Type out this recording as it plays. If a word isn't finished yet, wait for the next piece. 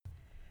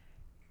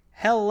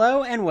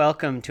Hello and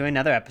welcome to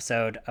another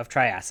episode of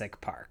Triassic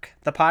Park,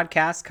 the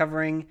podcast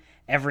covering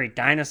every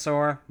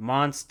dinosaur,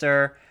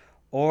 monster,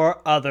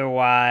 or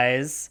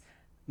otherwise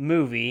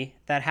movie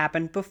that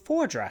happened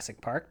before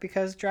Jurassic Park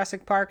because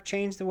Jurassic Park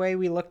changed the way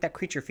we looked at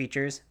creature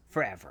features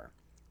forever.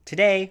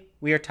 Today,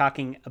 we are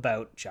talking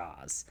about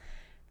Jaws.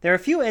 There are a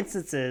few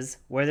instances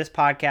where this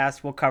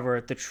podcast will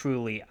cover the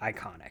truly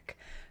iconic.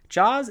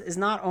 Jaws is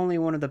not only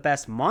one of the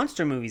best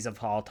monster movies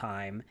of all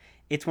time,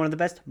 it's one of the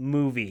best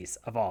movies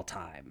of all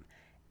time.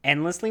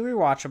 Endlessly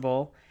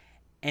rewatchable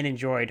and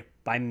enjoyed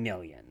by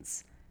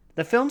millions.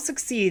 The film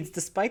succeeds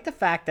despite the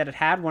fact that it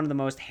had one of the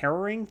most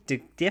harrowing,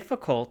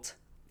 difficult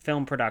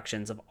film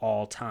productions of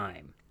all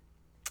time.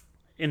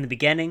 In the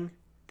beginning,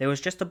 there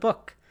was just a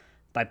book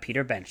by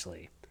Peter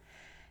Benchley,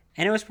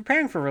 and it was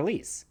preparing for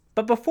release.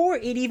 But before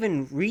it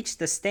even reached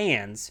the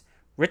stands,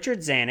 Richard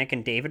Zanuck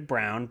and David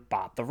Brown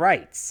bought the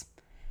rights.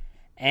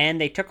 And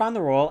they took on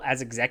the role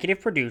as executive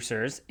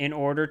producers in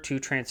order to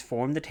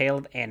transform the tale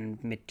of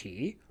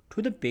Amity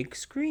to the big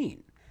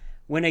screen.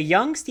 When a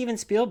young Steven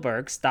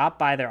Spielberg stopped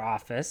by their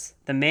office,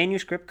 the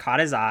manuscript caught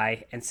his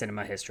eye and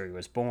cinema history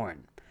was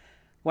born.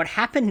 What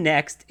happened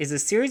next is a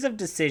series of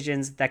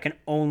decisions that can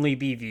only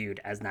be viewed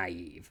as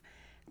naive.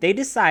 They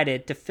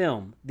decided to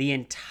film the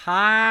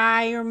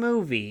entire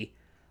movie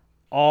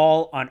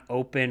all on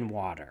open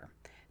water.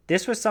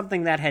 This was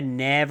something that had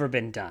never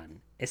been done,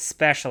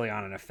 especially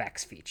on an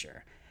effects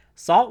feature.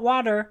 Salt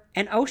water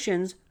and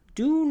oceans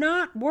do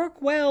not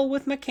work well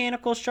with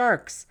mechanical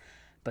sharks,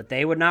 but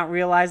they would not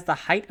realize the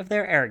height of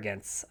their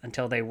arrogance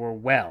until they were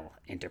well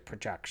into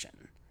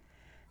production.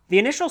 The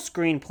initial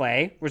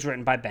screenplay was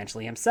written by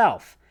Benchley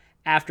himself.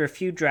 After a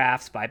few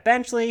drafts by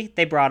Benchley,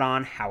 they brought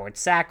on Howard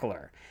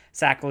Sackler.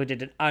 Sackler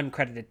did an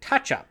uncredited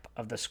touch-up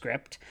of the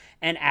script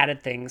and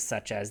added things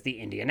such as the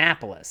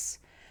Indianapolis.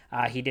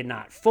 He did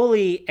not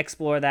fully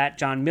explore that.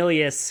 John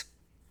Milius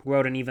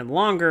wrote an even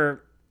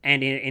longer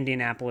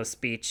Indianapolis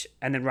speech,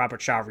 and then Robert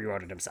Shaw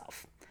rewrote it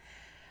himself.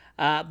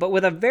 But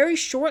with a very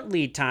short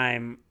lead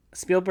time,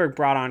 Spielberg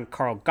brought on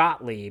Carl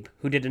Gottlieb,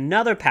 who did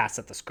another pass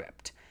at the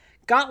script.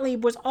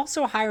 Gottlieb was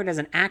also hired as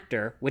an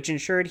actor, which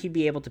ensured he'd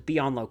be able to be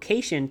on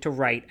location to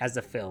write as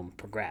the film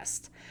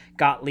progressed.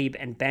 Gottlieb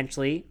and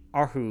Benchley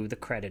are who the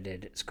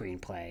credited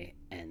screenplay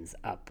ends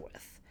up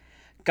with.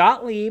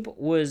 Gottlieb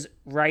was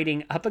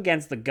writing up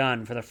against the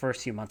gun for the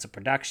first few months of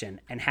production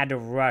and had to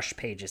rush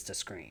pages to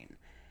screen.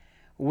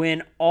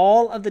 When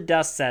all of the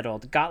dust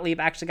settled, Gottlieb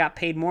actually got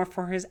paid more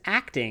for his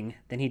acting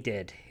than he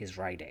did his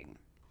writing.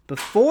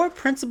 Before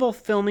principal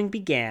filming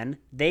began,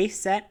 they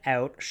set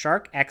out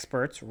shark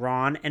experts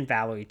Ron and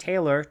Valerie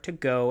Taylor to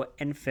go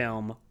and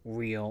film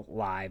real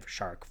live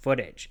shark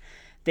footage.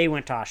 They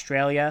went to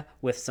Australia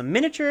with some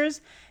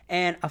miniatures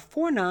and a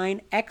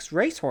 4'9"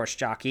 ex-racehorse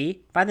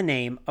jockey by the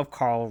name of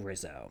Carl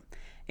Rizzo,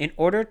 in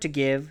order to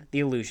give the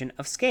illusion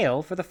of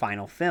scale for the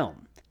final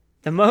film.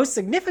 The most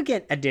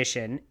significant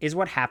addition is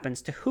what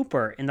happens to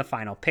Hooper in the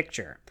final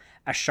picture.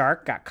 A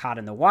shark got caught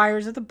in the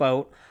wires of the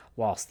boat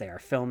whilst they are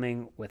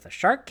filming with a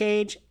shark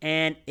cage,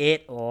 and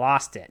it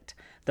lost it.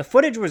 The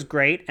footage was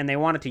great, and they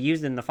wanted to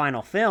use it in the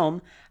final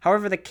film.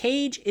 However, the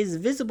cage is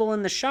visible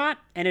in the shot,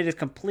 and it is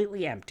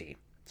completely empty.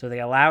 So they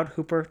allowed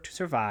Hooper to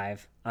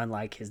survive,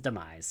 unlike his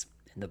demise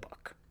in the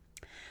book.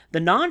 The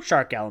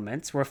non-shark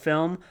elements were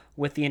filmed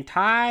with the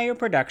entire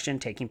production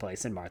taking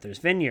place in Martha's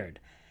Vineyard.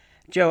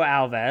 Joe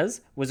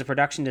Alves was a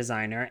production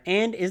designer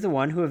and is the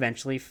one who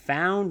eventually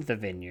found the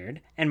vineyard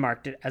and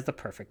marked it as the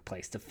perfect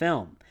place to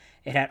film.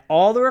 It had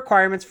all the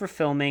requirements for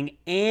filming,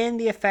 and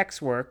the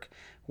effects work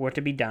were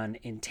to be done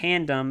in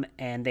tandem,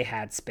 and they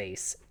had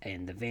space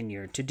in the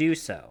vineyard to do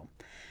so.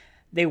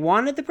 They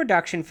wanted the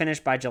production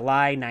finished by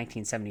July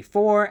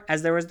 1974,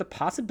 as there was the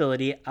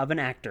possibility of an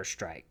actor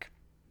strike.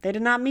 They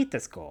did not meet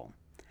this goal.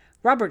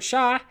 Robert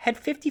Shaw had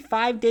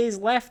 55 days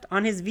left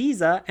on his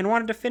visa and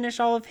wanted to finish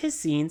all of his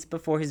scenes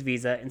before his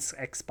visa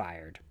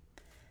expired.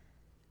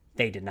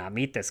 They did not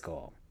meet this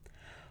goal.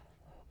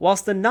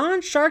 Whilst the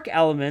non-shark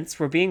elements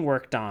were being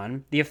worked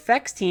on, the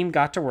effects team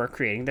got to work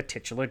creating the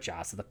titular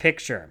Jaws of the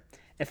picture.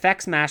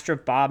 Effects master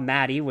Bob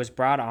Matty was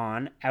brought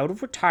on out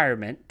of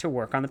retirement to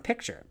work on the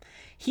picture.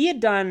 He had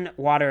done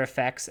water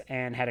effects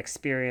and had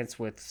experience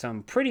with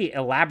some pretty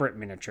elaborate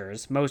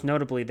miniatures, most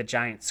notably the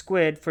giant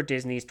squid for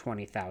Disney's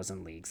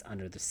 20,000 Leagues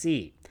Under the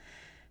Sea.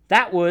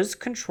 That was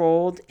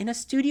controlled in a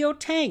studio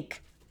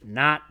tank,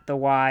 not the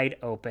wide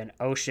open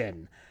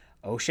ocean.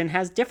 Ocean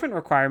has different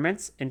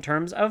requirements in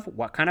terms of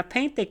what kind of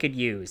paint they could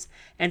use,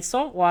 and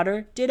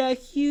saltwater did a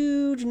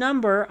huge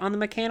number on the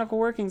mechanical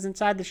workings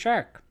inside the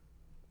shark.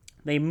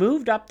 They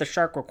moved up the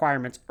shark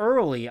requirements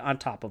early on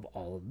top of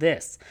all of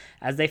this,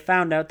 as they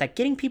found out that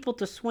getting people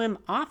to swim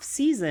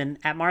off-season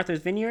at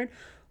Martha's Vineyard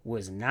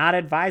was not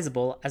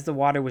advisable, as the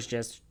water was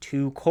just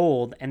too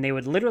cold, and they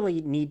would literally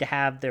need to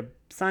have their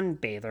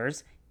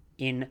sunbathers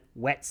in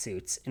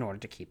wetsuits in order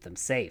to keep them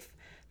safe.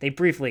 They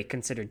briefly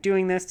considered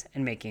doing this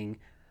and making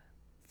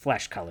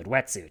flesh-colored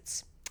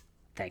wetsuits.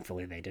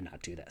 Thankfully, they did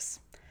not do this.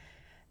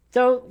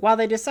 So, while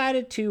they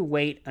decided to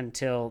wait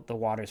until the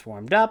waters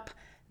warmed up,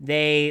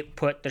 they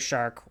put the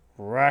shark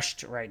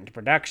rushed right into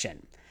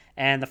production.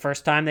 And the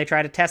first time they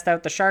tried to test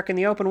out the shark in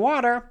the open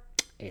water,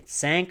 it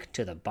sank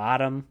to the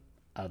bottom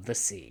of the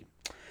sea.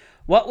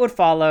 What would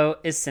follow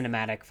is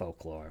cinematic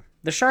folklore.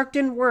 The shark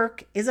didn't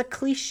work is a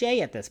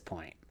cliche at this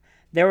point.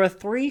 There were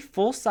 3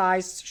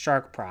 full-sized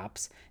shark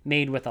props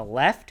made with a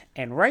left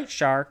and right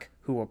shark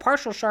who were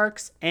partial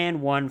sharks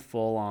and 1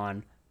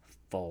 full-on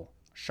full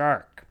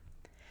shark.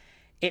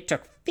 It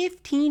took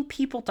 15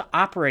 people to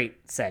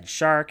operate said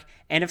shark,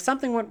 and if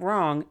something went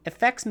wrong,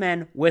 effects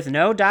men with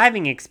no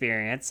diving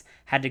experience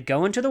had to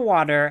go into the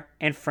water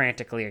and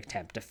frantically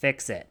attempt to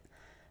fix it.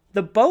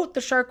 The boat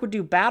the shark would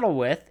do battle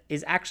with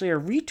is actually a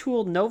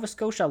retooled Nova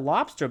Scotia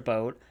lobster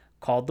boat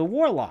called the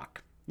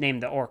Warlock,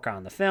 named the orca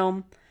on the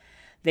film.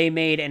 They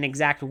made an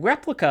exact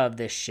replica of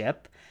this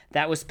ship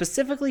that was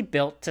specifically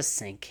built to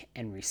sink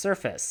and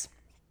resurface.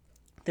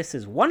 This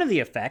is one of the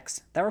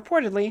effects that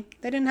reportedly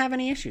they didn't have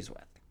any issues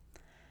with.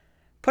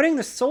 Putting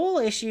the sole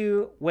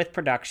issue with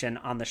production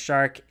on the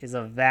shark is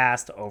a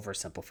vast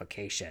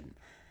oversimplification.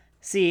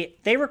 See,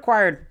 they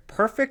required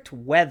perfect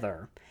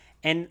weather,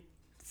 and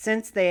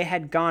since they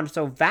had gone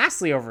so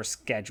vastly over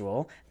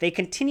schedule, they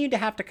continued to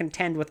have to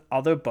contend with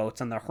other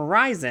boats on the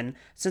horizon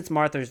since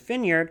Martha's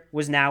Vineyard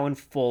was now in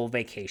full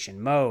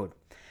vacation mode.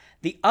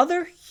 The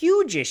other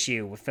huge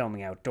issue with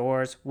filming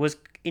outdoors was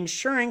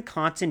ensuring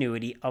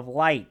continuity of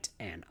light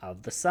and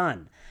of the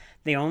sun.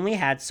 They only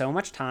had so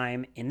much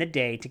time in the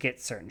day to get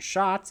certain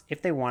shots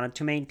if they wanted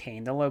to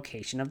maintain the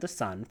location of the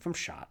sun from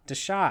shot to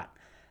shot.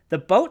 The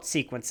boat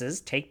sequences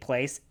take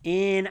place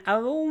in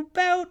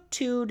about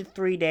 2 to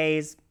 3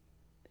 days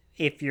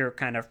if you're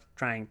kind of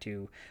trying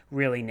to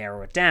really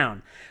narrow it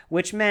down,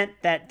 which meant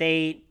that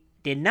they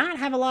did not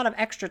have a lot of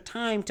extra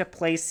time to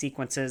place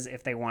sequences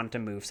if they wanted to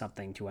move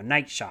something to a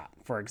night shot,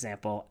 for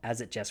example,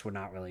 as it just would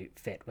not really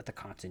fit with the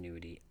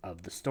continuity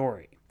of the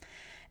story.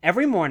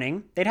 Every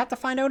morning, they'd have to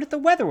find out if the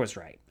weather was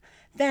right.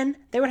 Then,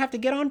 they would have to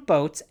get on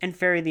boats and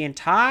ferry the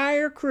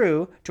entire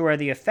crew to where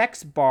the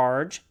effects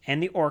barge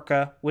and the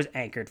orca was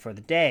anchored for the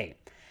day.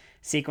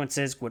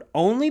 Sequences would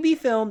only be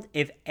filmed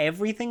if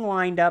everything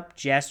lined up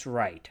just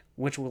right,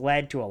 which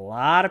led to a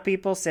lot of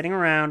people sitting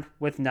around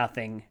with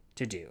nothing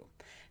to do.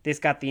 This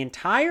got the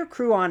entire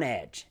crew on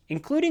edge,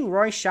 including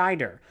Roy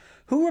Scheider,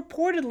 who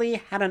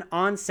reportedly had an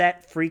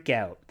on-set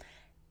freakout.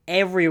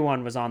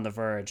 Everyone was on the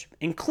verge,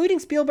 including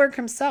Spielberg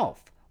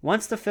himself.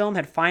 Once the film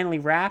had finally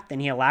wrapped and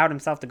he allowed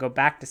himself to go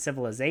back to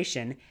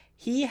civilization,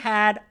 he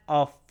had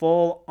a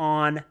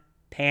full-on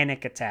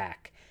panic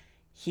attack.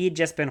 He'd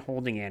just been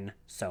holding in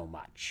so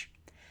much.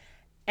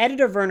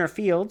 Editor Werner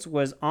Fields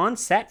was on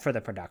set for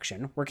the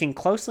production, working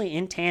closely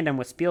in tandem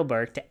with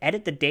Spielberg to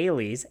edit the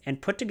dailies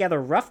and put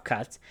together rough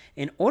cuts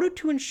in order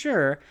to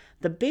ensure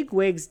the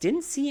bigwigs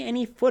didn't see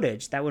any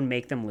footage that would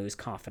make them lose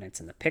confidence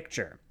in the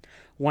picture.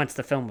 Once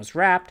the film was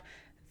wrapped,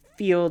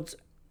 Fields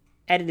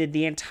edited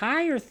the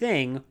entire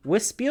thing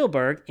with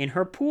Spielberg in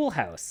her pool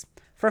house.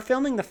 For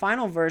filming the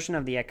final version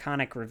of the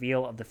iconic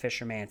reveal of the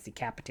fisherman's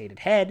decapitated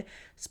head,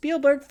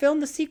 Spielberg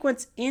filmed the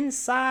sequence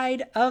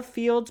inside of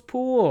Fields'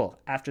 pool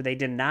after they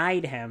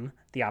denied him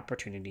the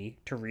opportunity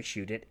to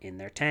reshoot it in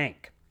their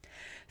tank.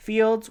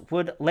 Fields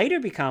would later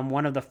become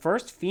one of the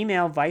first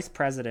female vice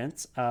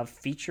presidents of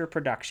feature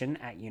production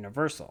at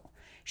Universal.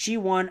 She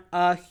won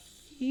a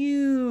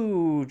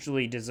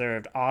hugely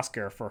deserved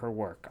Oscar for her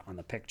work on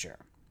the picture.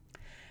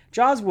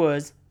 Jaws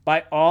was,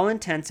 by all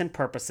intents and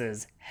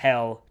purposes,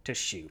 hell to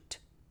shoot.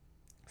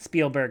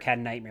 Spielberg had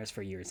nightmares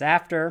for years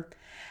after.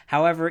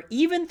 However,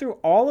 even through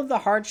all of the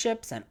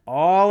hardships and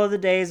all of the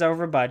days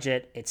over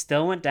budget, it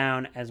still went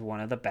down as one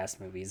of the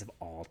best movies of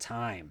all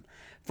time,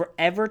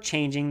 forever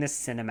changing the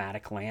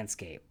cinematic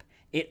landscape.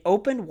 It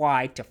opened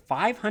wide to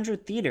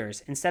 500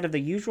 theaters instead of the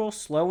usual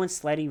slow and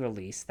steady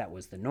release that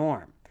was the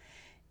norm.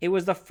 It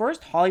was the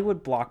first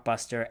Hollywood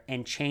blockbuster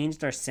and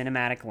changed our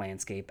cinematic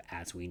landscape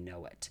as we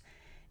know it.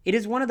 It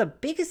is one of the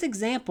biggest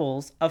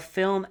examples of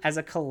film as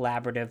a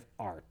collaborative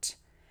art.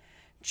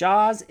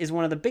 Jaws is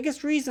one of the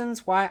biggest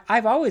reasons why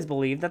I've always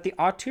believed that the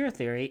auteur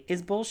theory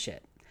is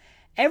bullshit.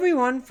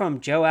 Everyone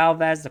from Joe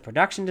Alves, the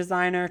production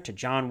designer, to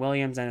John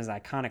Williams and his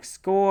iconic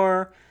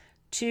score,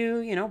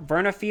 to,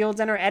 Verna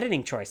Fields and her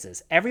editing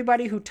choices.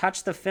 Everybody who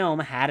touched the film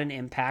had an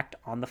impact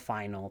on the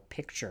final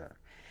picture.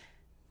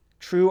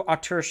 True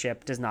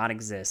authorship does not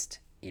exist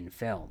in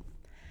film.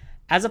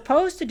 As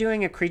opposed to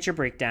doing a creature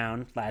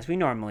breakdown, as we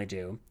normally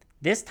do,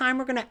 this time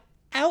we're going to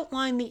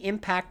outline the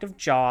impact of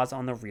Jaws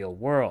on the real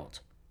world.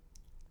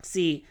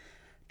 See,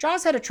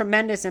 Jaws had a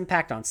tremendous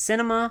impact on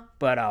cinema,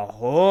 but a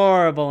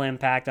horrible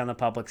impact on the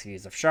public's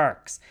views of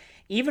sharks.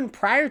 Even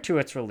prior to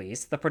its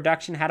release, the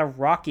production had a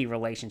rocky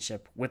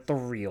relationship with the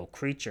real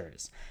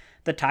creatures.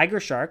 The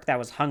tiger shark that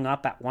was hung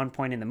up at one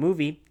point in the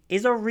movie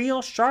is a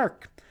real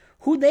shark,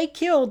 who they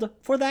killed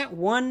for that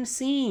one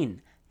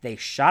scene. They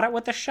shot it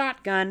with a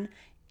shotgun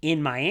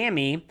in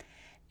Miami,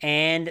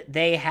 and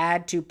they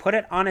had to put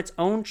it on its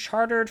own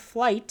chartered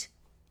flight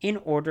in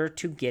order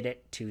to get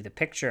it to the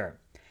picture.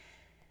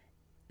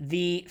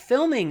 The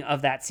filming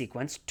of that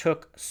sequence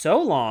took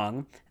so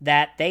long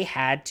that they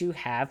had to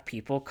have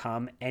people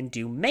come and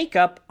do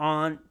makeup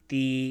on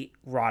the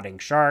rotting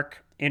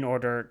shark in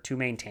order to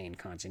maintain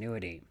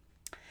continuity.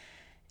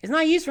 It's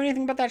not used for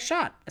anything but that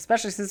shot,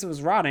 especially since it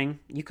was rotting.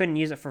 You couldn't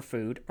use it for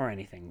food or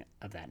anything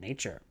of that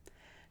nature.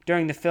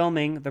 During the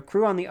filming, the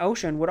crew on the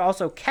ocean would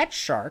also catch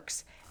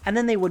sharks, and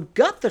then they would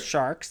gut the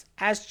sharks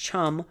as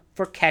chum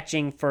for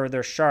catching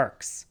further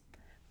sharks.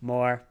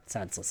 More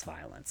senseless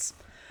violence.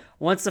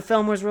 Once the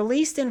film was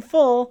released in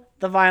full,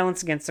 the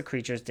violence against the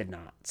creatures did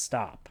not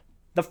stop.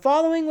 The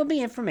following will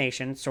be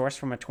information sourced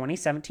from a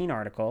 2017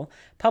 article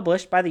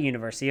published by the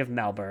University of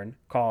Melbourne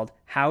called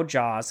How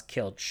Jaws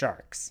Killed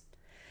Sharks.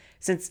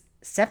 Since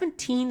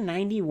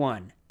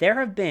 1791, there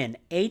have been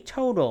a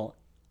total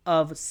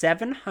of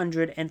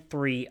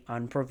 703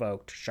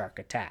 unprovoked shark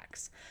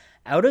attacks.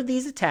 Out of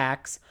these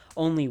attacks,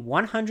 only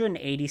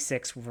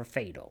 186 were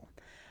fatal.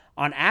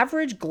 On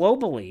average,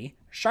 globally,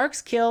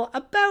 sharks kill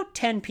about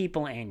 10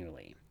 people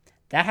annually.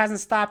 That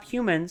hasn't stopped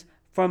humans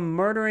from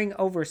murdering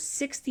over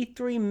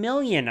 63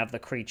 million of the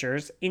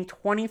creatures in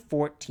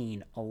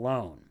 2014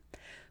 alone,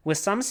 with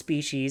some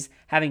species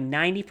having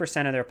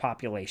 90% of their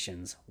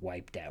populations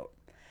wiped out.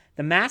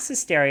 The mass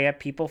hysteria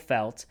people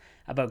felt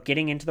about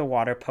getting into the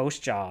water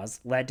post-Jaws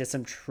led to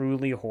some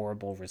truly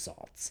horrible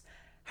results.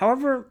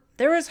 However,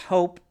 there is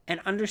hope and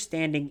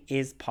understanding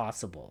is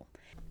possible.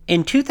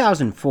 In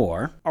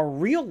 2004, a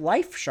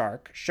real-life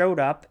shark showed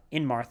up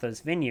in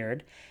Martha's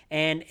Vineyard,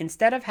 and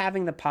instead of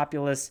having the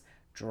populace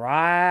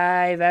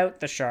drive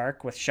out the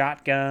shark with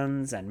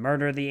shotguns and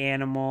murder the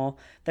animal,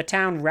 the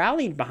town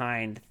rallied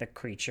behind the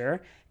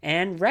creature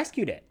and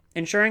rescued it,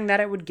 ensuring that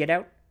it would get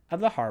out of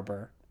the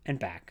harbor and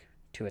back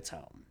to its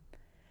home.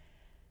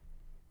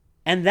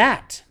 And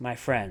that, my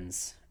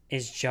friends,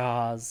 is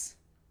Jaws,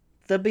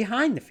 the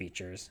behind the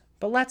features.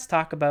 But let's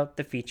talk about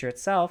the feature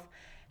itself,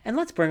 and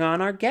let's bring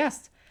on our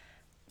guest.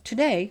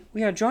 Today,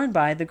 we are joined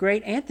by the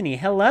great Anthony.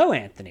 Hello,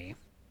 Anthony.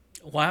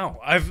 Wow,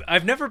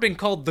 I've never been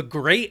called the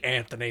great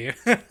Anthony,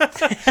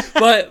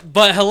 but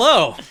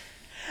hello.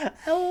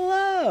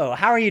 Hello.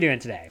 How are you doing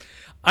today?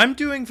 I'm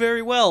doing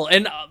very well,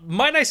 and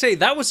might I say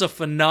that was a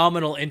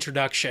phenomenal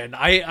introduction.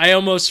 I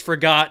almost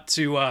forgot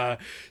to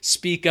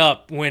speak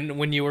up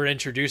when you were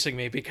introducing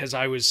me because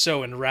I was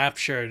so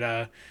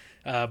enraptured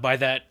by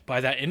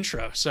that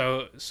intro.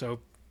 So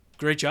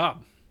great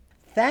job.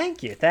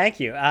 Thank you.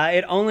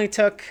 It only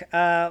took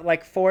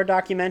like 4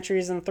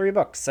 documentaries and 3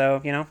 books,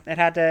 so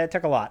it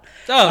took a lot.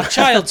 Oh,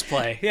 child's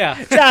play,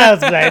 yeah.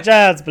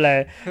 Child's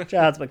play.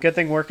 Good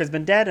thing work has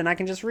been dead, and I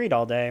can just read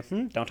all day.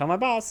 Don't tell my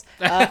boss.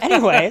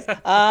 Anyways,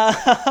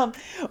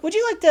 would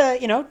you like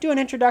to do an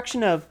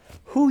introduction of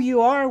who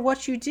you are,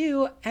 what you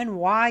do, and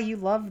why you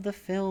love the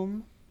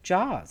film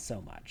Jaws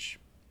so much?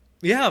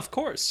 Yeah, of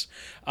course.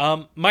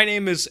 My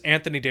name is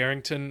Anthony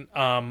Darrington.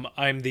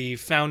 I'm the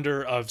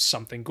founder of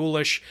Something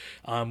Ghoulish.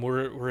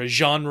 We're a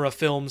genre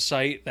film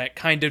site that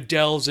kind of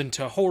delves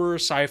into horror,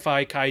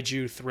 sci-fi,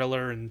 kaiju,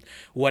 thriller, and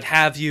what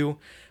have you.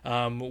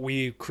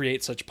 We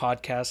create such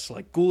podcasts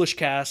like Ghoulish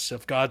Casts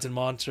of Gods and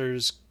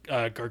Monsters,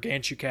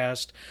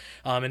 Gargantucast,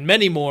 and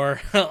many more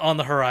on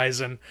the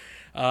horizon.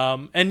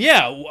 And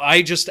yeah,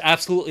 I just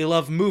absolutely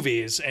love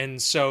movies,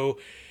 and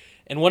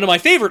one of my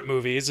favorite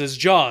movies is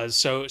Jaws.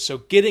 So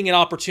getting an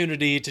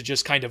opportunity to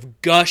just kind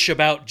of gush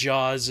about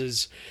Jaws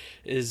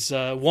is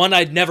one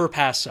I'd never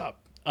pass up.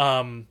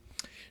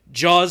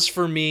 Jaws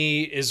for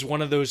me is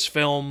one of those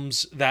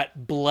films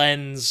that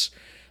blends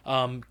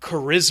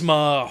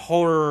charisma,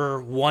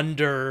 horror,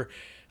 wonder,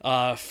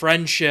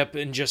 friendship,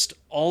 and just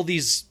all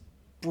these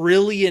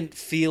brilliant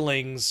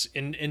feelings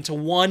into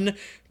one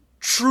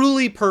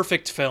truly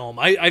perfect film.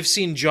 I've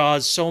seen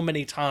Jaws so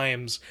many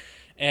times,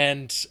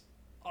 and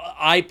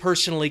I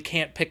personally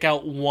can't pick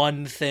out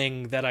one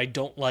thing that I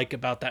don't like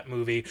about that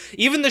movie.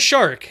 Even the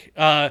shark,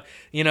 or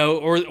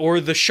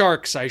the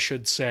sharks, I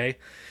should say,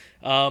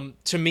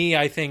 to me,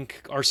 I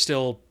think are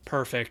still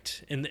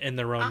perfect in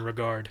their own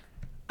regard.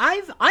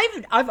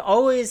 I've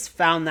always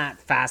found that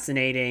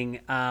fascinating,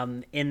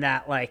 in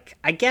that, like,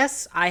 I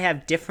guess I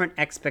have different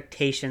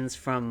expectations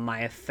from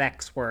my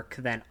effects work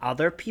than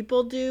other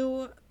people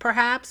do,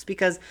 perhaps,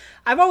 because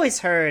I've always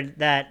heard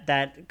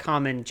that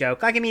common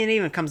joke. Like, I mean, it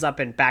even comes up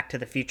in Back to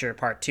the Future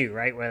Part 2,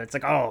 right? Where it's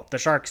like, oh, the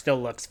shark still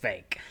looks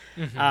fake.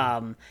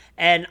 Mm-hmm.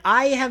 And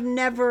I have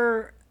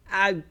never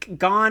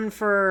gone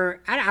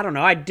for, I don't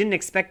know, I didn't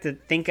expect to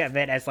think of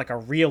it as like a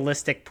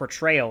realistic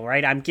portrayal,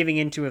 right? I'm giving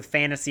into a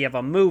fantasy of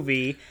a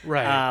movie,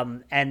 right?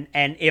 And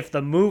if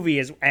the movie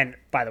is, and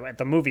by the way,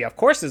 the movie of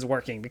course is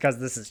working because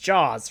this is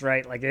Jaws,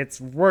 right? Like, it's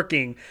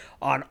working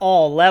on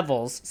all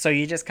levels, so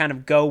you just kind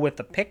of go with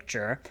the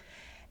picture.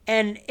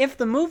 And if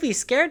the movie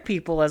scared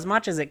people as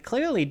much as it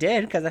clearly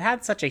did, because it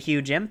had such a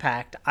huge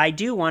impact, I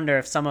do wonder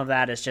if some of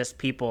that is just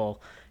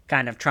people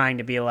kind of trying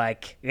to be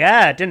like,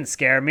 yeah, it didn't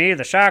scare me,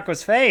 the shark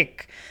was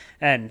fake,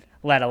 and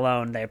let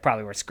alone they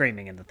probably were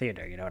screaming in the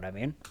theater, you know what I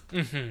mean?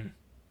 Mm-hmm.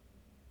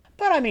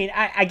 But I mean,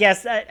 I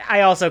guess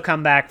I also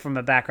come back from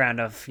a background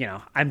of,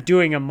 I'm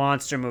doing a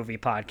monster movie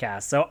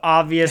podcast. So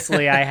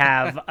obviously I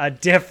have a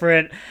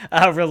different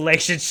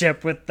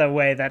relationship with the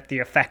way that the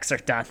effects are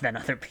done than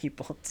other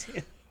people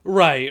do.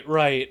 Right,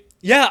 right.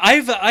 Yeah,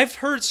 I've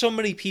heard so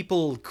many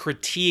people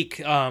critique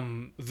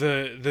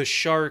the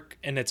shark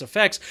and its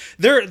effects.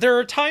 There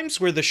are times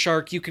where the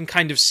shark, you can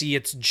kind of see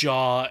its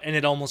jaw and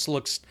it almost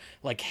looks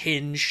like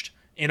hinged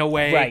in a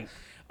way. Right.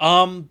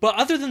 But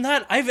other than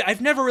that, I've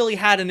never really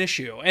had an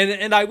issue.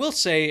 And I will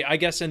say, I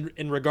guess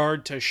in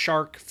regard to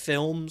shark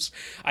films,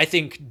 I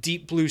think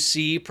Deep Blue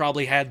Sea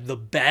probably had the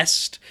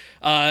best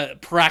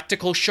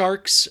practical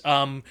sharks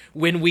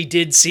when we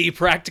did see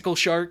practical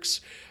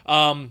sharks.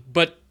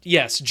 But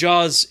yes,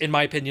 Jaws, in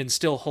my opinion,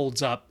 still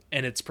holds up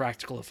in its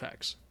practical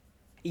effects.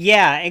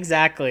 Yeah,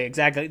 exactly.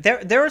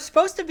 There were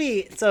supposed to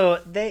be,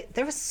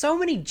 there was so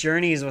many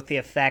journeys with the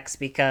effects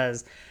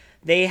because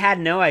they had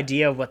no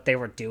idea what they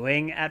were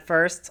doing at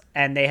first,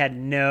 and they had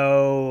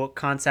no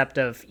concept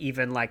of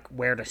even like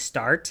where to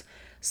start.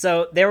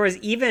 So there was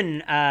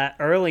even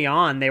early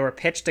on, they were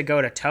pitched to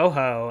go to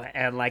Toho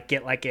and like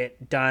get like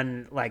it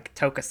done like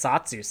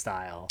tokusatsu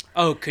style.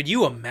 Oh, could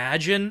you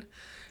imagine?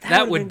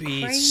 That would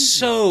be crazy.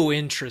 so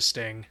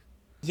interesting.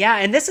 Yeah,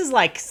 and this is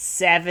like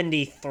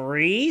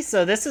 73,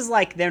 so this is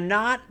like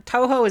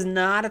Toho is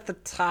not at the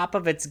top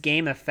of its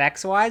game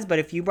effects wise, but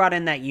if you brought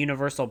in that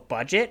Universal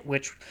budget,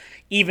 which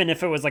even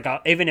if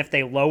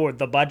they lowered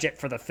the budget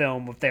for the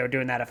film, if they were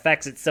doing that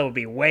effects, it still would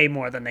be way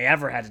more than they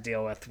ever had to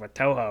deal with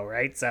Toho,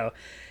 right? So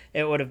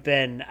it would have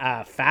been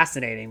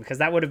fascinating because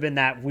that would have been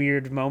that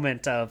weird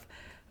moment of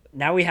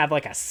now we have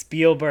like a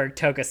Spielberg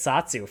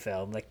tokusatsu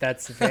film. Like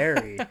that's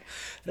very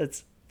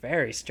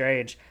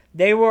strange.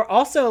 They were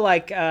also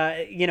like,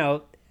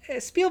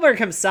 Spielberg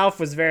himself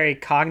was very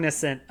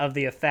cognizant of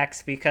the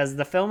effects because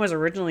the film was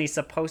originally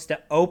supposed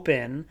to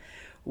open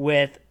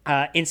with,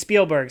 in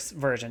Spielberg's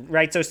version,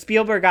 right? So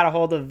Spielberg got a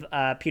hold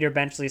of Peter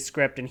Benchley's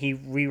script and he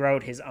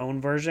rewrote his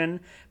own version.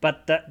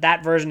 But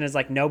that version is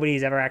like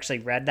nobody's ever actually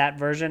read that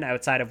version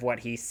outside of what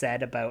he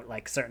said about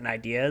like certain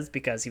ideas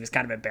because he was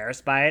kind of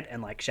embarrassed by it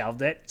and like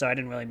shelved it. So I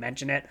didn't really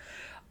mention it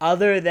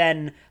other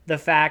than the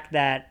fact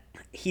that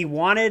he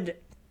wanted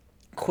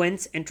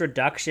Quint's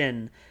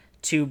introduction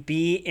to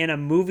be in a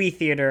movie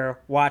theater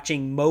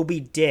watching Moby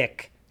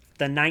Dick,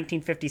 the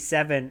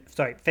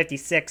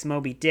 56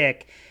 Moby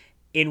Dick,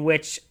 in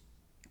which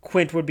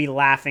Quint would be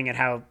laughing at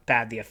how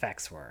bad the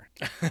effects were.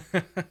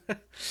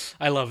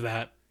 I love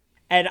that.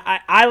 And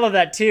I love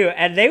that too.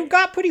 And they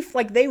got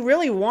they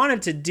really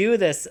wanted to do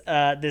this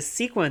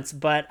sequence,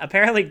 but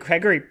apparently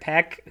Gregory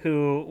Peck,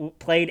 who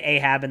played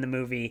Ahab in the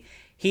movie,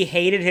 he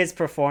hated his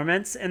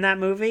performance in that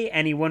movie,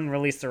 and he wouldn't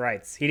release the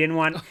rights. He didn't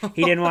want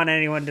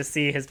anyone to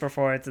see his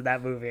performance in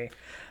that movie.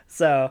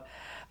 So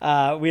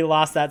we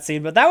lost that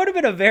scene. But that would have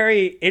been a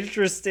very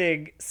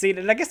interesting scene.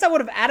 And I guess that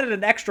would have added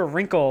an extra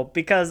wrinkle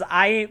because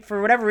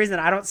for whatever reason,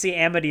 I don't see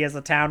Amity as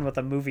a town with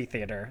a movie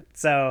theater.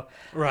 So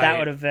right.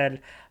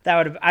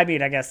 I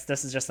mean, I guess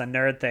this is just a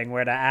nerd thing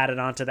where to add it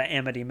onto the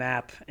Amity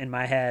map in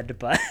my head.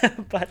 But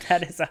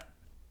that is a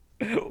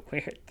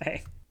weird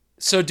thing.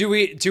 So do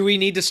we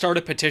need to start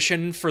a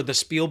petition for the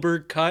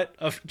Spielberg cut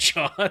of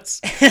Jaws?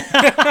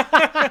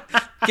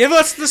 Give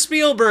us the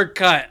Spielberg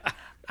cut.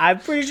 I'm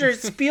pretty sure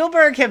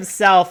Spielberg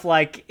himself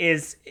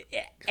is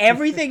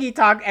every time he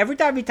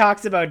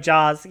talks about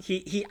Jaws,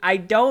 I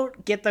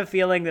don't get the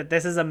feeling that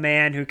this is a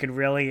man who can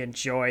really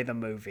enjoy the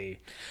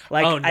movie.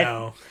 Like, oh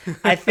no.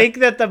 I think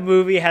that the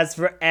movie has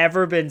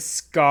forever been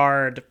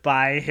scarred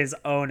by his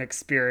own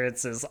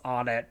experiences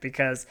on it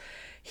because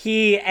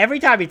every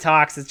time he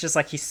talks, it's just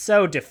like he's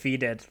so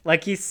defeated.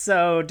 Like he's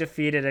so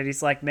defeated and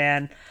he's like,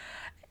 man,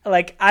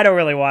 like I don't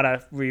really want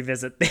to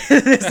revisit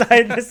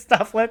this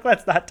stuff.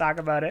 Let's not talk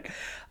about it.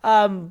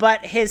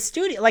 But his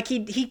studio, like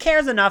he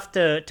cares enough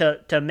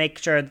to make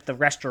sure that the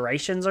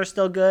restorations are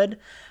still good.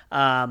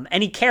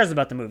 And he cares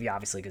about the movie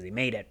obviously because he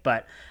made it.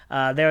 But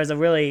I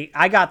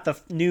got the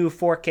new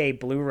 4K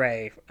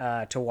Blu-ray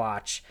to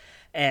watch.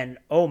 And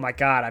oh my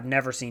God, I've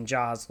never seen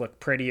Jaws look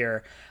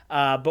prettier.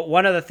 But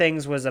one of the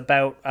things was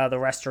about the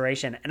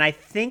restoration. And I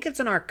think it's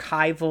an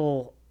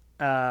archival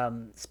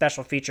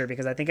special feature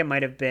because I think it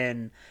might have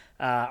been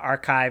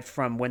archived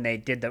from when they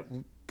did the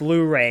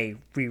Blu-ray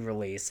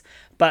re-release.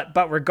 But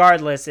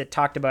regardless, it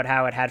talked about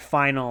how it had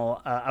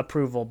final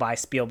approval by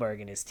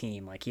Spielberg and his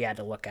team. Like he had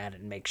to look at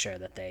it and make sure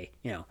that they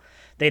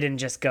didn't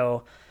just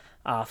go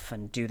off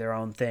and do their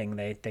own thing.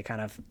 They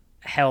kind of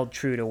held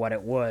true to what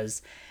it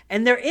was.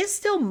 And there is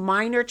still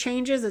minor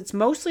changes. It's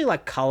mostly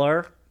like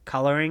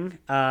coloring.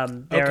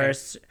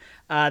 There's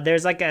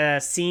like a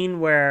scene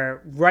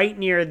where right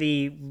near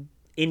the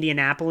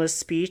Indianapolis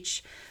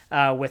speech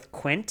with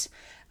Quint,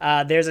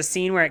 there's a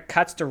scene where it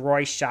cuts to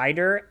Roy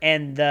Scheider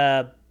and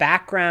the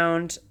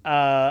background,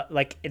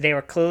 like they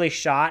were clearly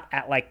shot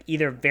at like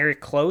either very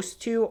close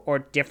to or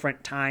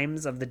different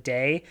times of the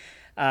day.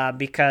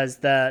 because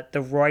the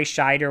Roy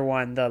Scheider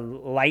one, the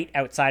light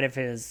outside of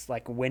his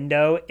like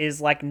window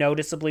is like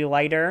noticeably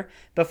lighter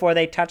before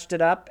they touched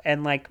it up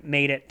and like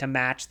made it to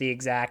match the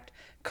exact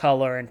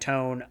color and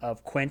tone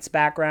of Quint's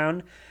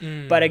background.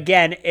 But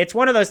again, it's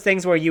one of those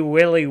things where you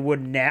really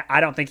would I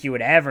don't think you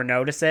would ever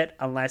notice it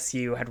unless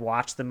you had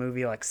watched the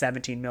movie like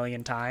 17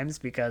 million times,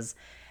 because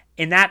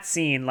in that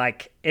scene,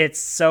 like, it's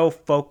so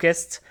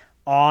focused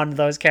on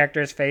those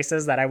characters'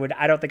 faces that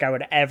I don't think I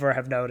would ever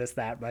have noticed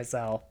that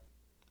myself.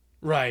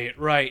 Right,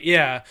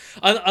 yeah.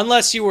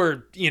 Unless you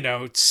were,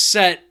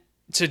 set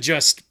to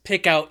just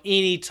pick out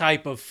any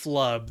type of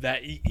flub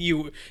that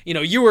you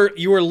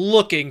were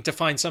looking to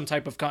find some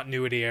type of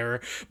continuity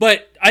error.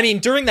 But I mean,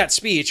 during that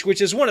speech,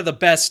 which is one of the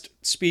best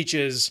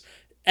speeches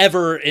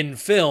ever in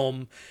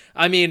film,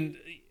 I mean,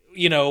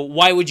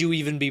 why would you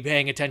even be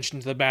paying attention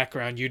to the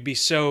background? You'd be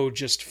so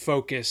just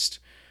focused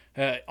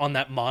on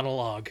that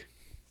monologue.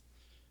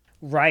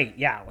 Right,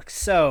 yeah, like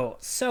so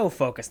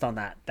focused on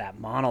that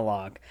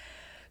monologue.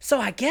 So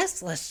I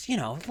guess let's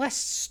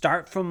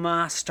start from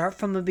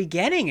the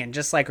beginning and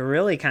just like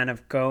really kind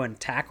of go and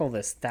tackle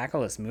this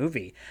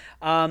movie.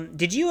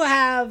 Did you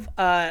have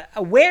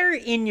where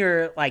in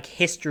your like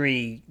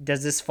history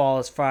does this fall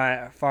as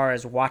far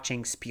as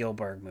watching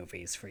Spielberg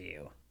movies for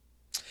you?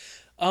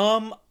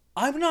 I'm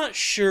not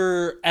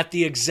sure at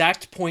the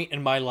exact point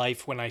in my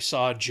life when I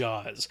saw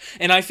Jaws,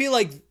 and I feel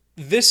like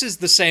this is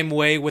the same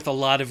way with a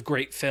lot of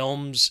great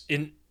films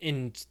in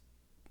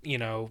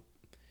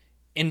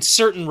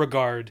certain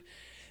regard,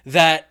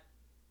 that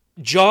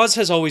Jaws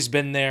has always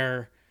been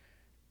there,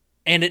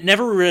 and it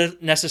never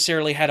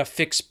necessarily had a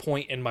fixed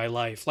point in my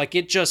life. Like,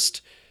 it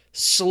just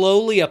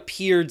slowly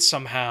appeared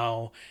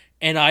somehow,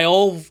 and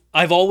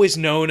I've always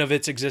known of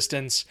its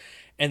existence,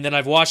 and then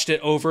I've watched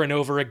it over and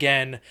over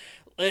again.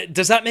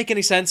 Does that make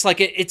any sense? Like,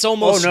 it's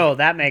almost... Oh no,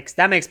 that makes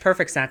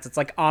perfect sense. It's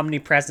like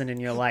omnipresent in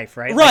your life,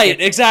 right? Right,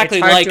 like exactly.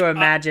 It's hard like, to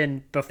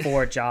imagine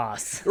before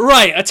Jaws.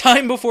 Right, a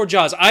time before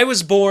Jaws. I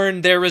was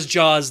born, there was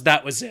Jaws,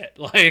 that was it.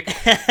 Like,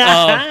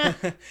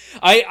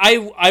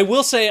 I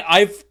will say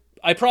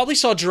I probably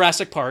saw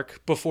Jurassic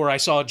Park before I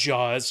saw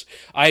Jaws.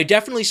 I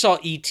definitely saw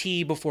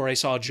E.T. before I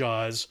saw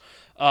Jaws.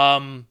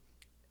 And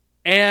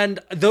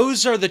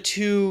those are the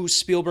two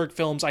Spielberg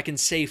films I can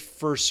say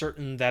for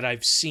certain that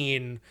I've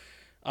seen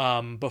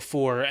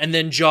before, and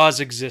then Jaws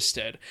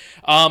existed.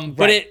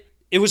 But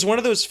it was one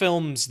of those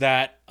films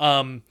that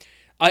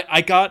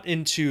I got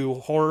into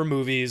horror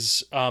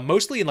movies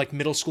mostly in like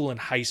middle school and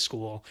high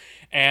school,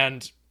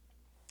 and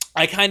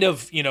I kind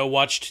of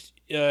watched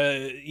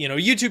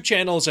YouTube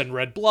channels and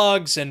read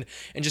blogs and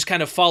just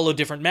kind of followed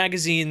different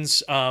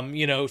magazines,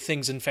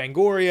 things in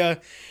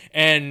Fangoria,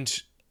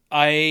 and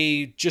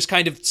I just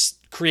kind of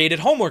created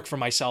homework for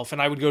myself, and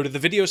I would go to the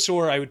video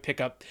store, I would pick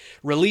up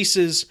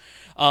releases.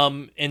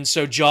 And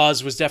so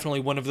Jaws was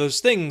definitely one of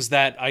those things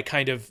that I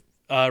kind of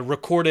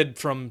recorded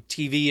from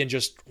TV and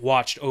just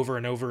watched over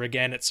and over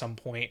again at some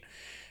point.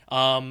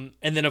 And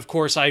then, of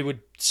course, I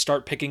would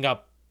start picking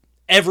up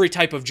every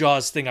type of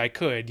Jaws thing I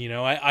could.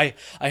 I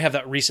have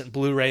that recent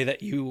Blu-ray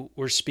that you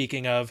were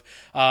speaking of.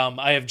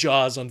 I have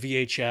Jaws on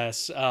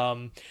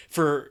VHS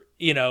for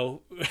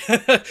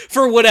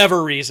for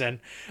whatever reason.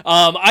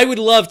 I would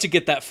love to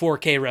get that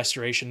 4K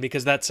restoration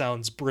because that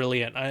sounds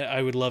brilliant.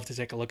 I would love to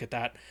take a look at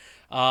that.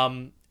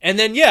 And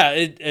then,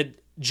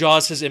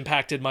 Jaws has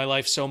impacted my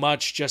life so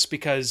much just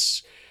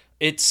because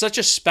it's such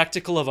a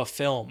spectacle of a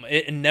film.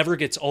 It never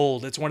gets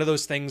old. It's one of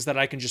those things that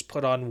I can just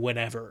put on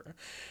whenever.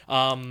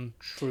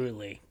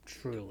 Truly.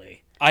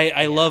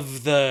 I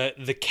love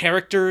the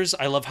characters.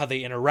 I love how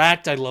they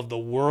interact. I love the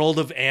world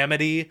of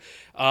Amity.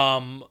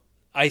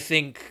 I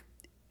think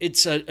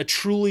it's a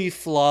truly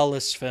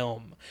flawless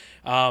film.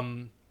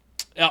 On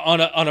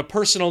a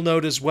personal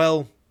note as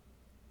well,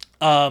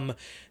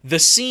 the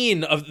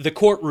scene of the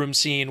courtroom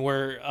scene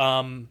where,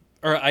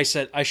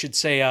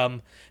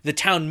 the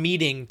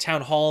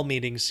town hall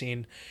meeting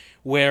scene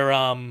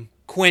where,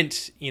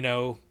 Quint,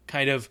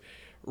 kind of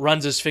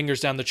runs his fingers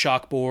down the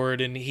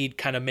chalkboard and he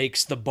kind of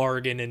makes the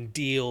bargain and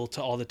deal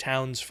to all the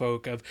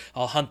townsfolk of,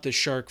 I'll hunt the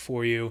shark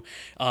for you.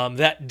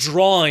 That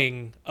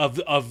drawing of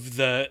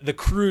the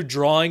crude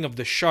drawing of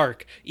the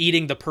shark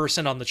eating the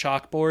person on the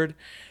chalkboard.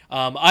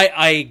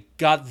 I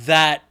got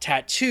that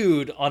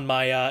tattooed on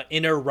my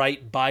inner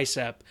right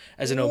bicep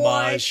as an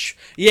homage.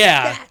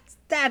 Yeah.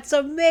 That's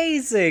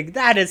amazing.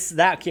 That is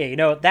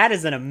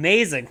an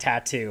amazing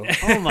tattoo.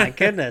 Oh my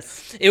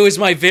goodness. It was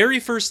my very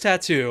first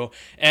tattoo,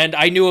 and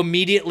I knew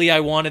immediately I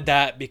wanted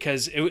that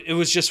because it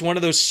was just one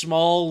of those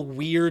small,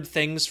 weird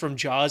things from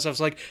Jaws. I was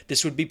like,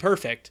 this would be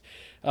perfect.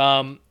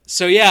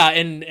 So yeah,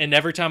 and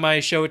every time I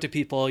show it to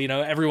people,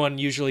 everyone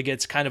usually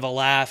gets kind of a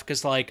laugh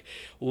because like,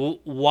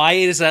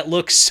 why does that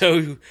look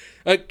so?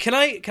 Can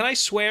I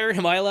swear?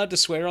 Am I allowed to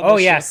swear on this? Oh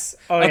yes.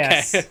 Show? Oh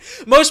okay.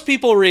 yes. Most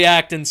people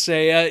react and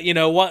say,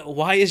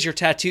 why is your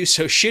tattoo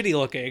so shitty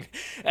looking?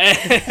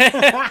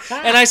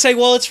 And I say,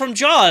 well, it's from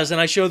Jaws,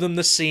 and I show them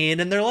the scene,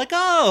 and they're like,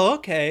 oh,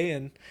 okay,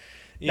 and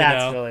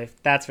that's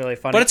really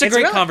funny. But it's a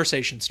great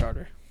conversation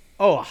starter.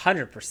 Oh,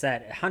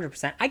 100%.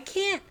 100%. I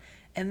can't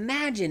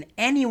imagine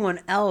anyone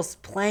else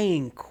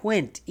playing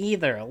Quint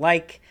either.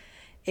 Like,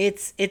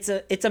 it's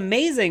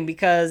amazing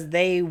because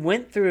they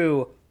went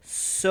through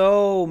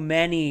so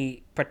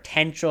many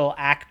potential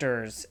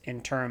actors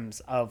in terms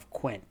of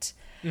Quint.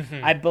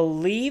 I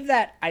believe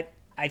that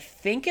I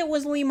think it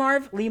was Lee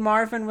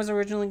Marvin was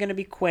originally going to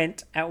be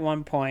Quint at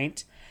one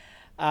point.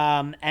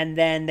 And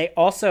then they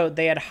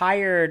had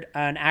hired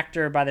an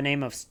actor by the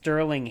name of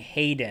Sterling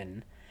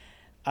Hayden.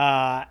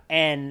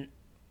 And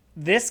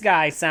this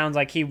guy sounds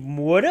like he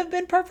would have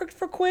been perfect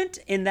for Quint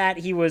in that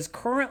he was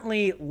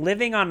currently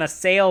living on a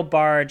sail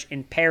barge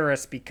in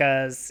Paris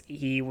because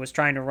he was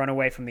trying to run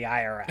away from the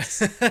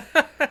IRS.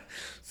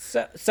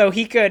 So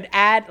he could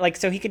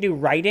he could do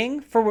writing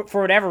for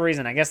whatever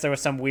reason. I guess there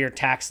was some weird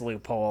tax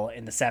loophole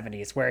in the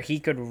 70s where he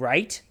could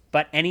write,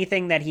 but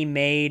anything that he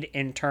made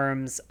in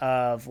terms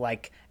of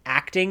like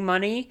acting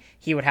money,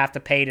 he would have to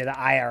pay to the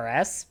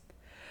IRS.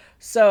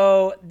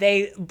 So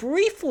they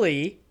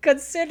briefly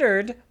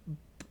considered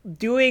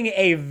doing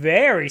a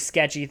very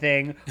sketchy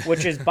thing,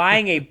 which is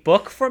buying a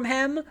book from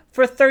him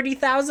for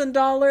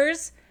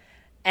 $30,000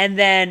 and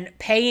then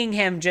paying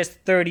him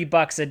just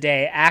 $30 a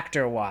day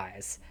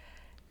actor-wise.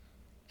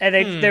 And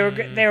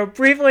they were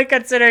briefly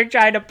considering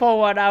trying to pull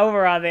one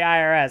over on the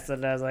IRS,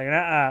 and I was like,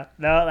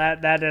 no,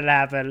 that didn't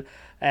happen.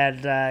 And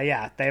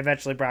they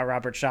eventually brought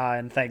Robert Shaw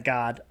in, thank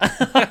God.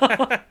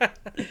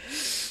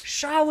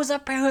 Shaw was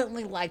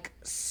apparently like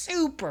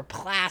super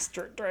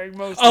plastered during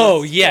most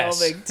of the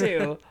filming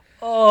too.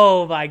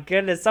 Oh my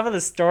goodness, some of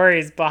the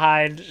stories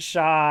behind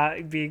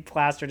Shaw being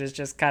plastered is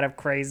just kind of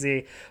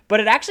crazy. But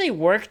it actually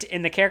worked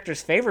in the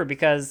character's favor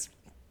because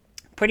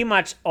pretty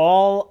much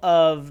all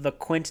of the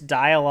Quint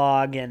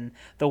dialogue and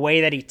the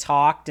way that he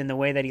talked and the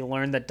way that he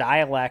learned the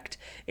dialect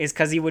is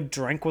because he would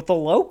drink with the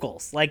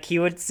locals. Like, he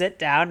would sit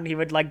down and he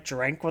would like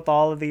drink with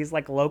all of these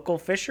like local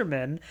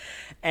fishermen,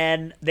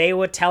 and they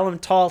would tell him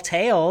tall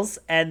tales,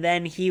 and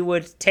then he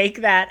would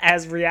take that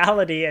as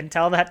reality and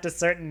tell that to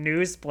certain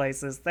news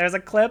places. There's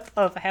a clip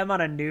of him on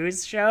a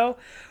news show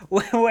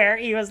where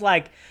he was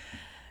like,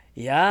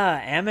 yeah,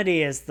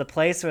 Amity is the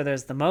place where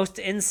there's the most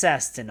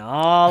incest in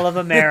all of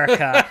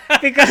America.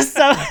 Because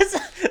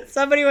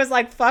somebody was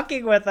like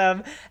fucking with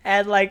him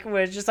and like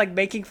was just like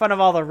making fun of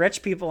all the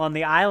rich people on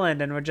the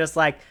island and were just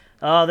like,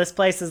 oh, this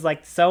place is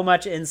like so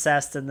much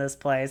incest in this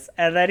place.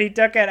 And then he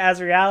took it as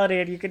reality,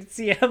 and you could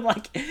see him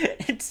like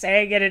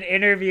saying it in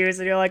interviews,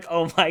 and you're like,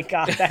 oh my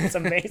God, that's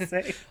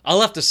amazing.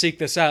 I'll have to seek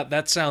this out.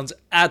 That sounds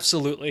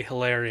absolutely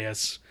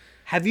hilarious.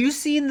 Have you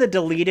seen the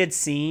deleted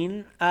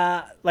scene?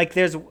 Like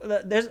there's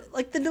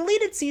like the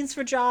deleted scenes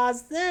for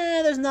Jaws.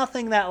 There's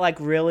nothing that like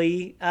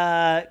really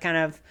kind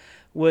of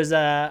was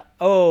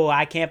oh,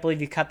 I can't believe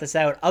you cut this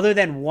out. Other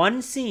than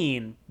one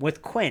scene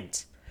with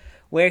Quint,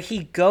 where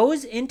he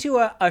goes into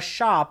a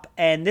shop,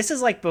 and this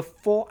is like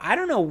before, I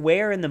don't know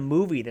where in the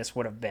movie this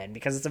would have been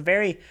because it's a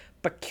very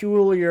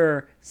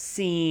peculiar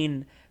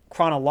scene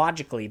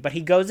chronologically, but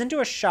he goes into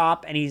a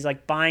shop and he's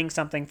like buying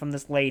something from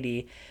this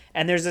lady,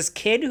 and there's this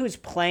kid who's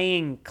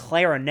playing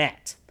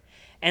clarinet,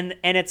 and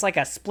it's like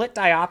a split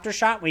diopter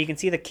shot where you can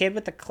see the kid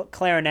with the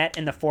clarinet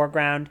in the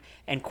foreground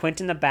and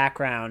Quint in the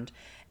background,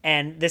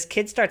 and this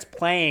kid starts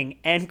playing,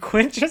 and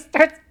Quint just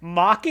starts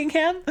mocking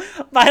him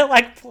by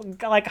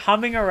like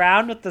humming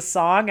around with the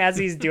song as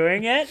he's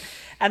doing it.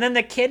 And then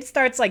the kid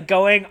starts like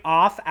going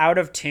off out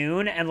of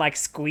tune and like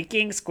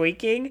squeaking.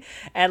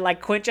 And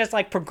like Quint just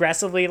like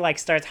progressively like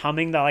starts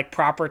humming the like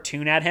proper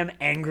tune at him,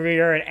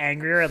 angrier and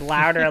angrier and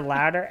louder and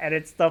louder. And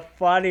it's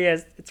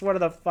one of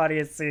the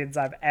funniest scenes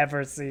I've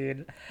ever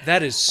seen.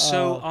 That is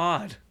so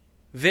odd.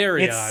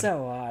 Very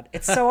odd.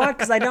 It's so odd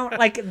because I don't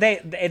like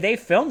they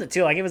filmed it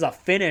too. Like, it was a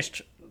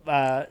finished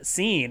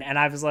scene, and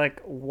I was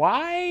like,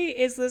 why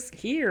is this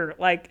here?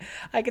 Like,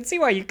 I can see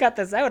why you cut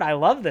this out. I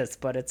love this,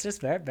 but it's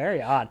just very,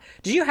 very odd.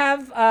 Did you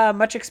have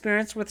much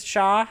experience with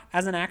Shaw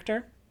as an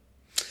actor?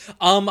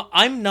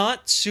 I'm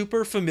not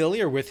super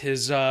familiar with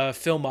his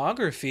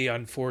filmography,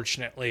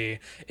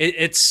 unfortunately.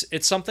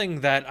 It's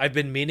something that I've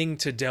been meaning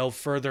to delve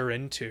further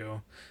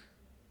into.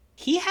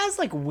 He has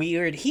like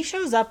he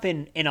shows up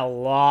in a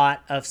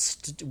lot of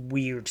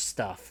weird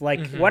stuff.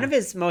 Like, one of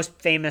his most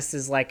famous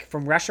is like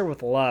From Russia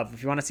with Love.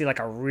 If you want to see like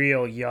a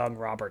real young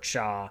Robert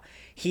Shaw,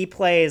 he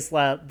plays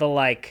the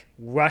like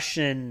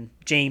Russian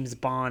James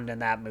Bond in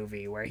that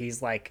movie, where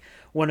he's like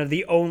one of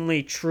the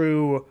only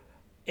true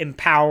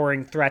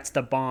empowering threats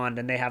to Bond,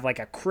 and they have like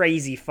a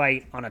crazy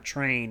fight on a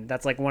train.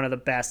 That's like one of the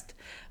best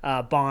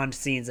Bond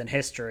scenes in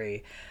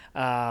history.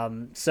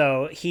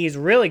 So he's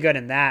really good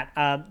in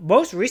that.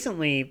 Most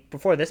recently,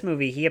 before this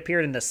movie, he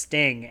appeared in The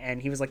Sting,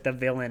 and he was like the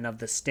villain of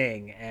The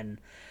Sting, and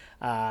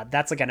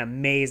that's like an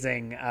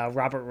amazing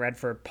Robert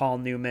Redford, Paul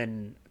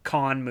Newman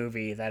con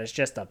movie that is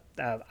just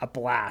a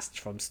blast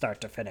from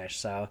start to finish.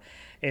 So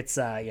it's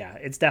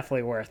it's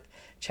definitely worth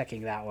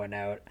checking that one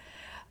out.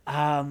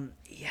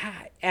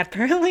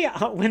 Apparently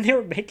when they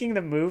were making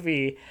the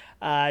movie,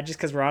 just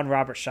because we're on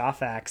Robert Shaw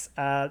facts,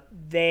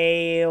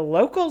 they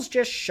locals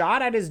just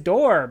shot at his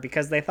door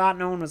because they thought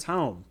no one was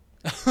home.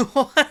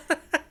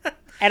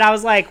 And I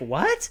was like,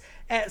 what?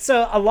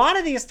 So a lot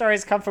of these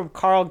stories come from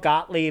Carl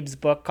Gottlieb's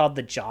book called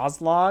The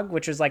Jaws Log,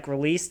 which was like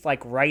released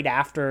like right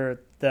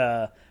after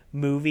the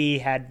movie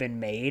had been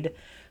made.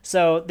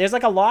 So there's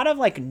like a lot of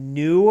like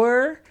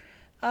newer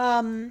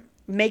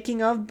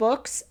making of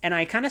books, and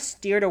I kind of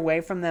steered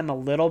away from them a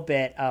little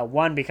bit.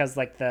 One, because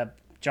like the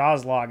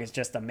Jaws Log is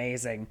just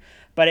amazing,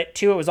 but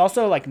it was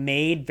also like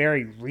made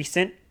very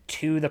recent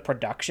to the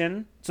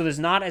production, so there's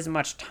not as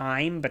much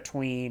time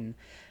between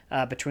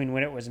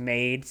when it was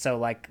made. So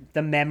like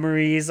the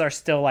memories are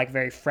still like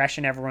very fresh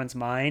in everyone's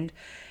mind.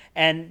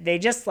 And they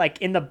just like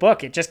in the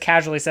book, it just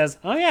casually says,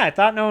 "Oh yeah, I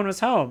thought no one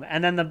was home."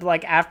 And then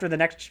after the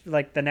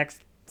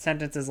next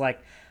sentence is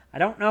like, "I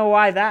don't know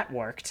why that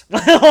worked."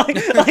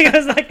 I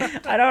was like,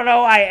 I don't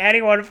know why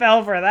anyone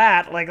fell for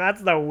that. Like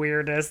that's the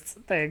weirdest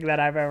thing that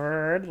I've ever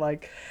heard.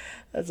 Like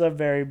that's a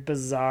very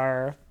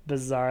bizarre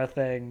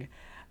thing.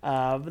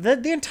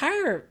 The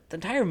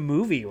entire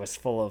movie was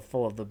full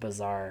of the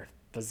bizarre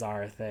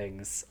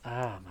things.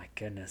 Oh my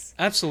goodness.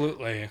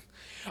 Absolutely.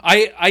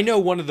 I know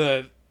one of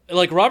the,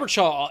 like, Robert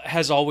Shaw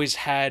has always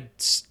had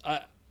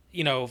a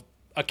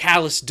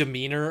callous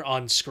demeanor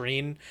on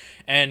screen,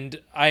 and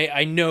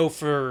I know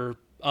for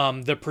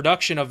the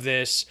production of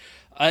this,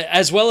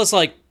 as well as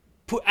like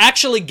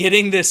actually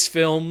getting this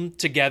film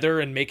together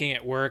and making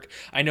it work,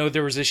 I know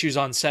there was issues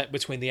on set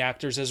between the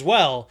actors as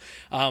well,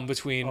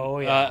 between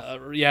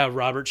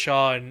Robert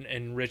Shaw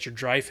and Richard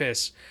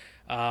Dreyfuss.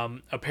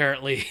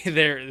 Apparently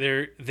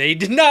they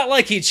did not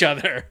like each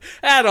other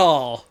at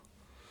all.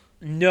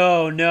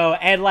 No,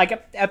 and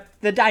like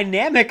the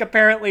dynamic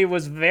apparently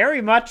was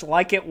very much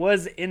like it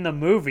was in the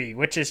movie,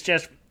 which is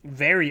just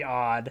very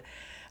odd.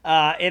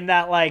 In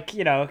that, like,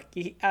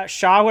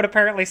 Shaw would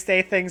apparently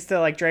say things to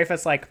like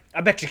Dreyfuss, like,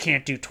 "I bet you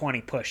can't do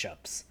 20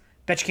 push-ups.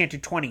 Bet you can't do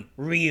 20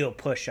 real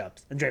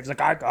push-ups." And Dreyfuss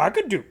like, I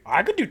could do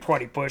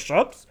 20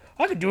 push-ups.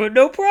 I could do it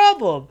no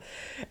problem.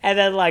 And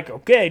then like,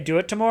 "Okay, do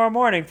it tomorrow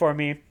morning for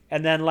me."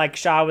 And then like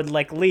Shaw would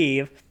like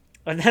leave,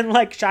 and then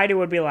like Scheider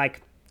would be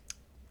like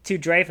to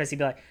Dreyfuss, he'd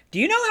be like, "Do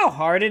you know how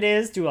hard it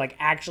is to like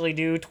actually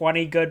do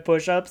 20 good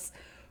push-ups?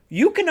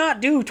 You cannot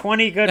do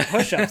 20 good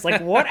push-ups.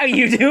 Like, what are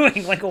you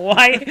doing? Like,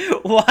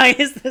 why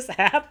is this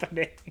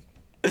happening?"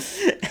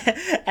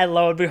 And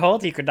lo and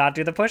behold, he could not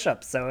do the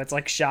push-ups. So it's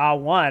like Shaw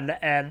won,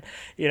 and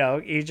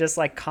he just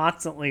like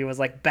constantly was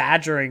like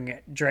badgering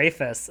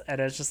Dreyfuss, and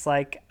it's just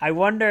like, I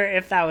wonder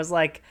if that was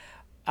like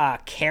a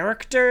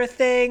character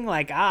thing,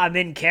 like, I'm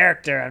in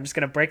character, I'm just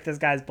gonna break this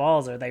guy's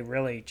balls, or they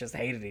really just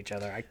hated each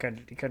other. You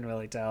couldn't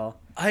really tell.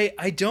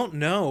 I don't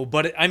know,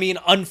 but I mean,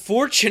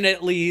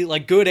 unfortunately,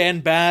 like, good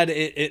and bad,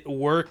 it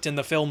worked in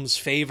the film's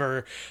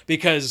favor,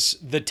 because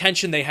the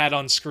tension they had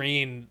on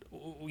screen,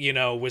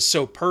 was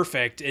so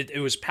perfect. It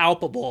was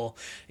palpable.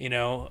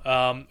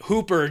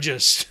 Hooper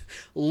just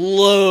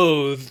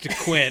loathed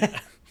Quint.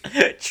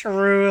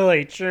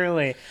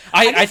 Truly.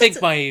 I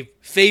think my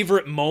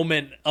favorite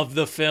moment of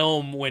the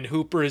film, when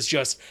Hooper is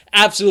just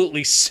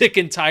absolutely sick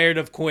and tired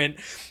of Quint,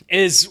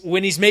 is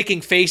when he's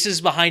making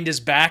faces behind his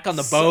back on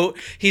the boat.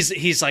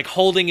 He's like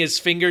holding his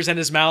fingers in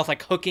his mouth,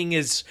 like hooking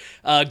his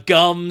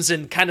gums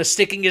and kind of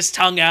sticking his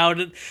tongue out,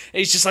 and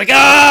he's just like,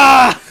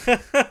 ah.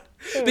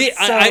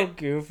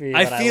 Goofy.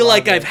 I feel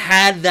like I've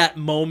had that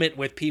moment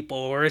with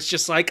people where it's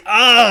just like,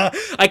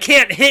 I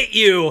can't hit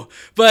you,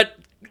 but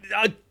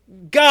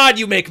God,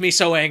 you make me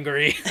so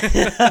angry.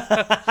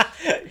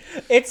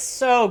 It's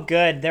so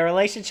good. Their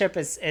relationship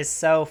is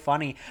so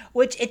funny,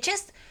 which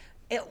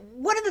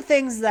one of the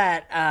things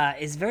that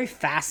is very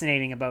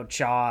fascinating about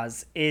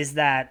Jaws is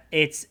that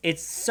it's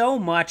so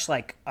much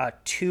like a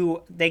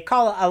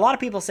lot of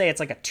people say it's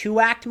like a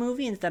 2-act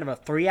movie instead of a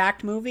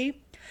 3-act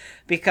movie,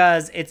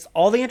 because it's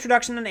all the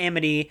introduction and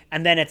Amity,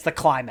 and then it's the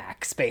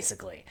climax,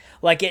 basically.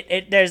 Like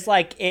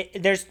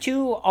there's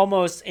two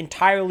almost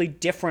entirely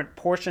different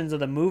portions of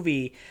the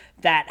movie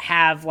that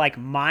have like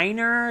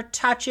minor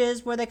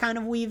touches where they kind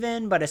of weave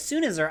in, but as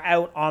soon as they're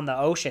out on the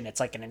ocean, it's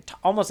like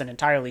almost an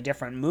entirely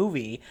different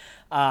movie.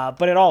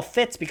 But it all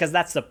fits because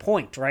that's the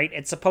point, right?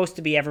 It's supposed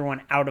to be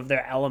everyone out of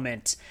their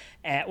element,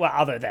 well,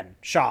 other than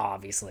Shaw,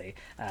 obviously,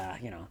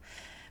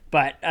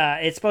 But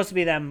it's supposed to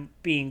be them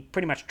being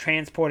pretty much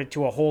transported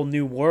to a whole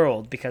new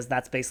world, because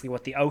that's basically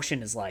what the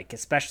ocean is like,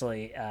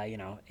 especially,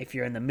 if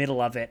you're in the middle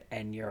of it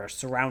and you're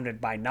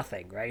surrounded by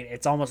nothing, right?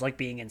 It's almost like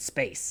being in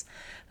space.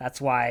 That's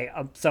why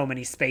so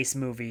many space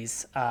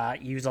movies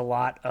use a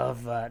lot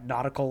of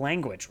nautical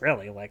language,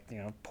 really, like,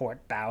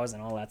 port bows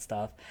and all that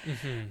stuff.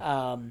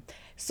 Mm-hmm.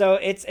 So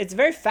it's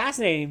very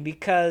fascinating,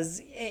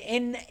 because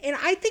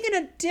I think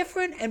in a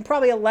different and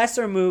probably a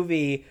lesser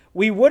movie,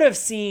 we would have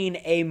seen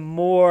a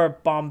more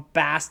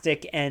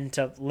bombastic end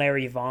to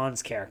Larry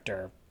Vaughn's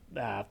character,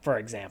 for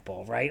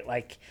example, right?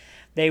 Like,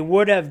 they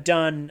would have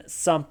done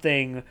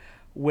something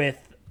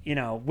with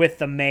with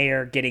the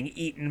mayor getting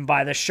eaten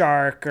by the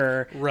shark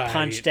or Right.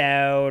 punched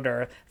out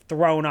or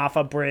thrown off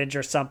a bridge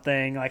or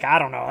something. Like, I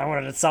don't know, I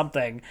wanted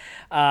something.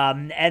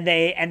 And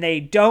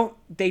they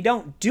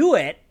don't do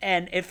it,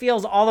 and it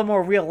feels all the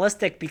more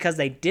realistic because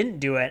they didn't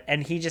do it,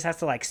 and he just has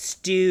to like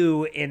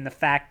stew in the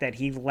fact that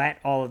he let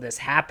all of this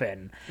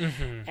happen.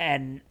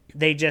 And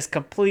they just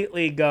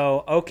completely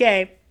go,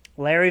 okay,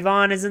 Larry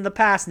Vaughn is in the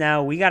past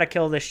now. We got to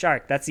kill this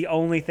shark. That's the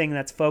only thing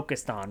that's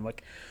focused on.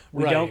 Like,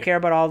 we don't Right. care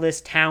about all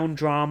this town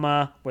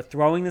drama. We're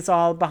throwing this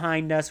all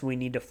behind us. We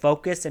need to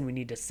focus and we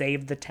need to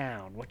save the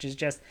town, which is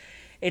just,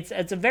 it's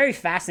a very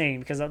fascinating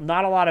because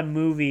not a lot of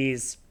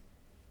movies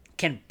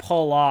can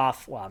pull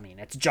off. Well, I mean,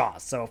 it's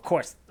Jaws, so of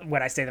course,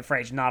 when I say the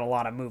phrase "not a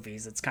lot of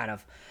movies," it's kind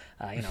of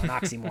an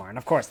oxymoron.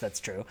 Of course, that's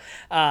true.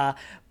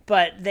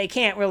 But they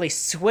can't really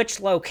switch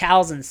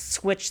locales and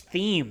switch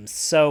themes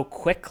so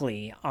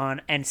quickly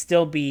on and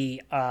still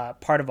be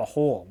part of a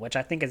whole, which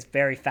I think is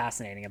very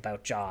fascinating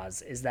about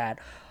Jaws. Is that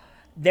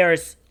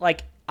there's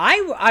like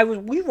I was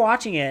we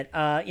watching it.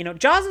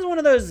 Jaws is one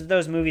of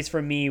those movies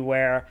for me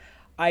where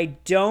I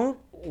don't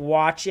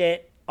watch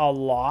it a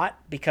lot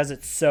because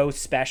it's so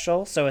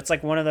special. So it's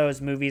like one of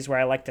those movies where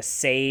I like to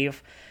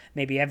save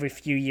maybe every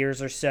few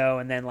years or so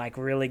and then like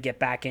really get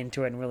back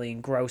into it and really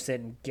engross it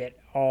and get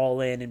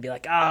all in and be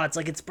like, oh, it's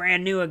like it's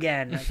brand new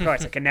again. Of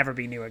course, it can never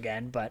be new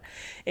again, but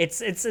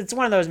it's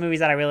one of those movies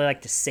that I really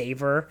like to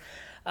savor.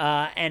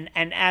 And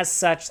as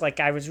such, like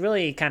I was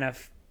really kind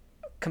of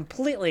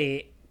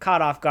completely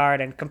caught off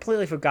guard and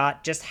completely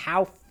forgot just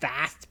how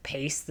fast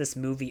paced this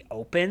movie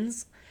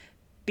opens,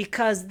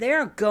 because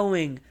they're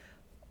going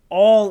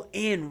all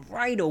in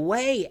right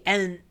away.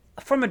 And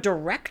from a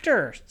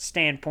director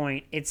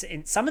standpoint,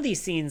 some of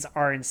these scenes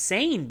are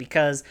insane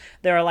because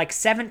there are like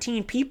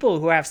 17 people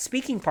who have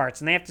speaking parts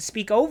and they have to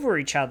speak over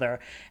each other,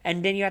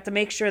 and then you have to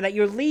make sure that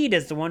your lead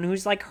is the one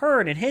who's like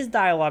heard and his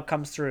dialogue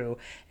comes through,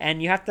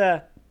 and you have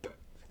to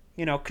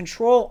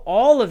control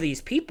all of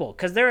these people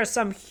because there are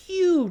some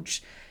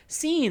huge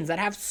scenes that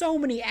have so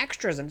many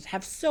extras and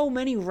have so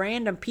many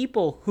random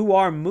people who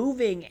are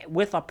moving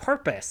with a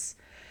purpose,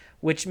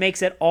 which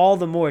makes it all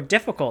the more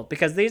difficult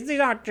because these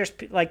aren't just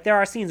like, there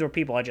are scenes where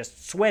people are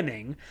just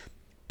swimming,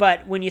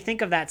 but when you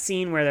think of that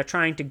scene where they're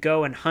trying to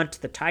go and hunt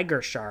the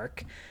tiger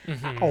shark,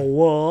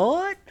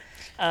 what?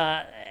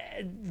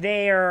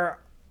 There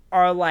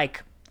are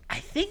like, I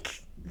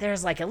think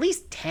there's like at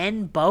least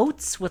 10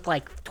 boats with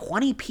like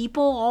 20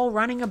 people all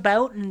running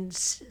about and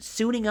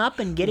suiting up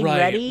and getting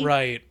ready.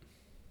 Right.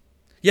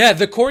 Yeah,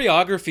 the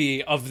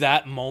choreography of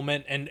that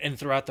moment and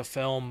throughout the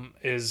film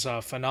is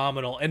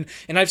phenomenal. And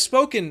I've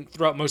spoken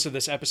throughout most of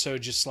this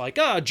episode just like,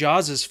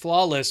 Jaws is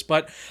flawless.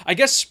 But I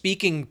guess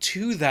speaking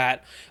to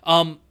that,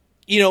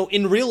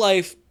 in real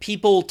life,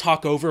 people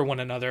talk over one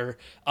another.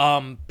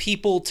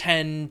 People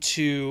tend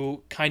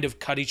to kind of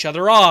cut each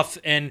other off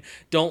and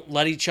don't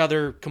let each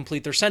other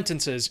complete their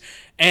sentences.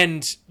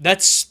 And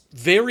that's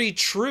very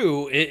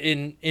true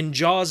in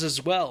Jaws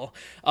as well.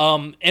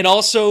 And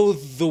also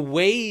the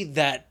way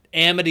that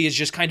Amity is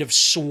just kind of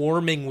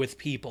swarming with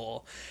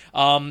people,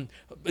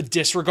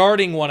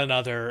 disregarding one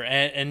another,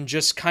 and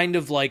just kind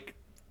of like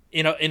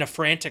in a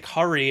frantic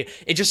hurry.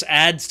 It just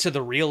adds to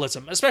the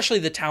realism, especially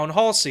the town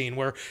hall scene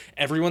where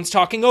everyone's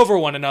talking over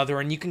one another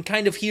and you can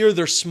kind of hear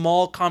their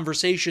small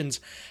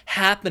conversations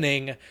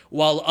happening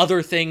while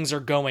other things are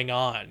going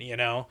on,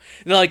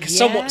 like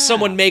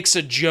someone makes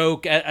a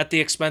joke at the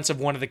expense of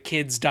one of the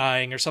kids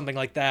dying or something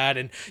like that,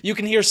 and you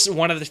can hear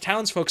one of the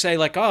townsfolk say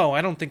like, oh,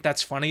 I don't think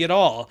that's funny at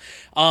all.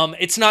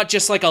 It's not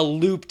just like a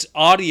looped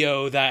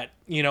audio that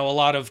a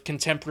lot of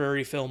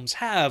contemporary films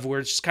have, where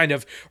it's just kind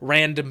of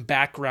random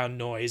background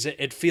noise.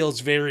 It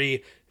feels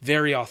very,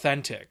 very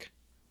authentic.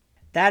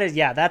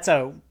 That's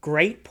a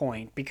great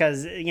point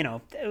because I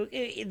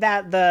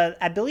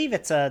believe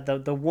it's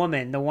the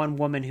one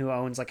woman who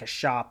owns like a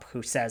shop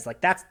who says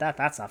like that's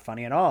not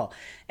funny at all,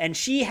 and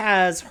she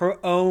has her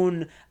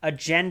own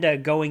agenda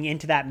going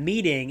into that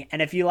meeting.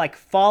 And if you like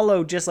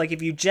follow, just like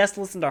if you just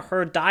listen to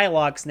her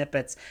dialogue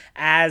snippets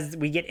as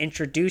we get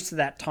introduced to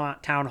that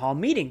town hall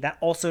meeting, that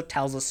also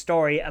tells a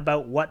story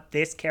about what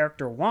this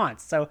character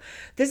wants. So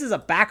this is a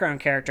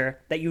background character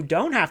that you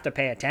don't have to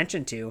pay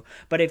attention to,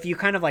 but if you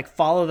kind of like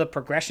follow the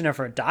progression of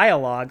her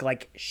dialogue,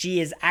 like she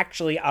is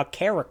actually a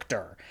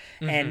character,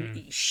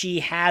 and she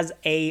has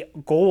a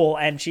goal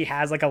and she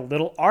has like a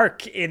little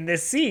arc in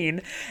this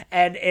scene,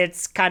 and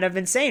it's kind of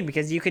insane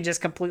because you can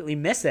just completely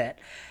miss it.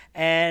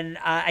 And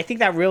I think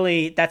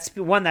that's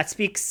one that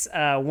speaks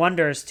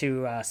wonders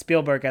to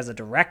Spielberg as a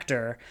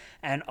director,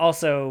 and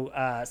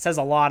also says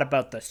a lot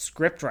about the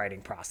script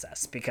writing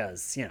process,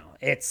 because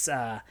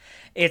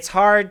it's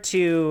hard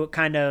to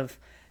kind of,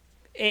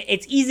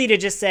 it's easy to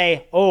just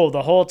say, oh,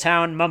 the whole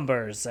town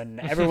mumbers and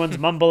everyone's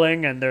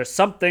mumbling and there's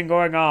something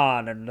going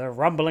on and they're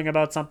rumbling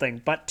about something.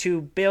 But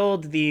to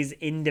build these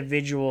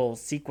individual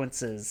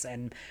sequences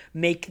and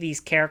make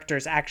these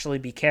characters actually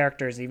be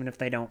characters, even if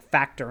they don't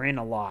factor in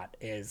a lot,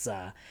 is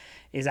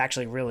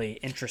actually really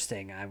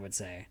interesting, I would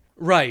say.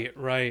 Right.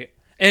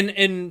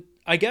 And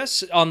I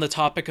guess on the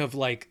topic of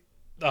like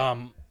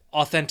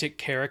authentic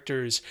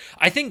characters.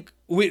 I think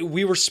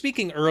we were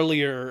speaking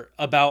earlier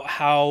about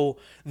how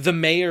the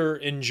mayor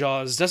in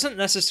Jaws doesn't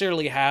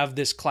necessarily have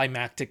this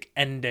climactic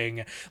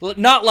ending.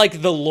 Not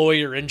like the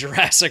lawyer in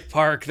Jurassic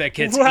Park that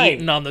gets Right.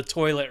 eaten on the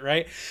toilet,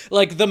 right?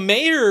 Like the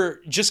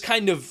mayor just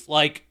kind of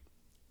like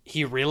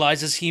he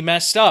realizes he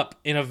messed up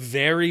in a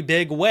very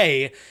big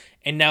way,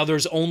 and now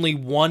there's only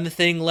one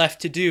thing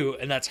left to do,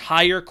 and that's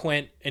hire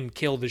Quint and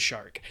kill the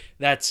shark.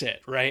 That's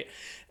it, right?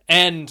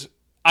 And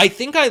I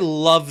think I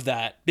love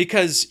that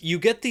because you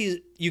get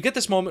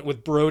this moment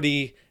with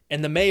Brody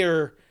and the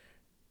mayor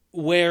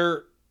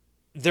where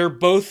they're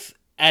both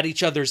at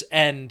each other's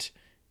end,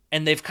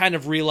 and they've kind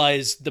of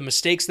realized the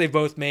mistakes they've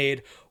both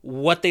made,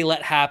 what they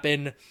let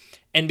happen,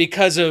 and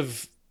because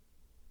of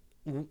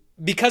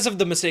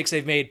the mistakes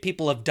they've made,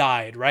 people have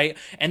died, right?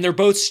 And they're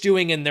both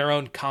stewing in their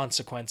own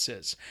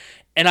consequences.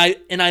 And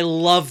I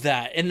love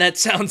that. And that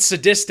sounds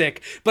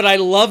sadistic, but I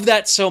love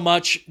that so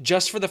much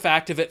just for the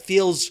fact of it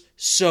feels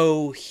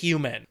so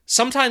human.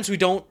 Sometimes we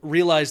don't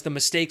realize the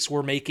mistakes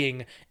we're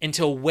making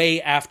until way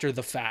after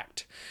the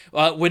fact.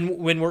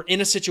 When we're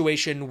in a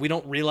situation, we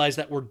don't realize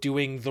that we're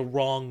doing the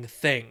wrong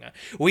thing.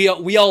 We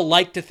all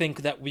like to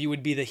think that we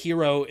would be the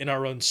hero in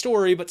our own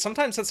story, but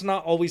sometimes that's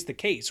not always the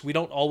case. We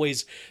don't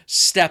always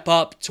step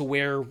up to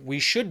where we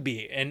should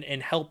be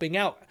and helping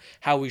out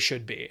how we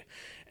should be.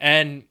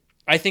 And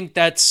I think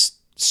that's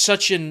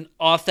such an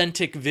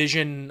authentic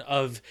vision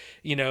of,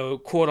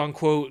 quote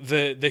unquote,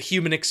 the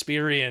human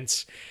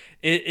experience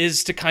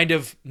is to kind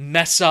of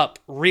mess up,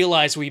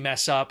 realize we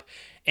mess up,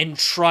 and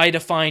try to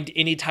find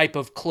any type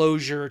of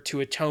closure to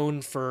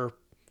atone for,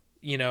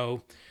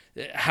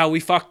 how we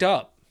fucked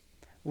up.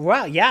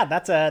 Well, yeah,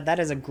 that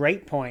is a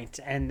great point,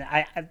 and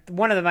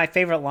one of my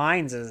favorite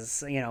lines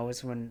is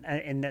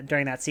when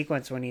during that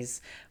sequence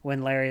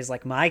when Larry's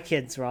like, my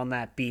kids were on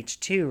that beach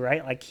too,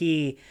 right? Like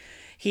he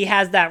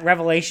has that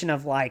revelation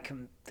of like,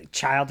 the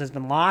child has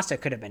been lost. It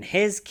could have been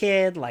his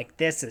kid. Like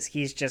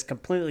he's just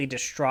completely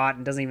distraught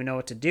and doesn't even know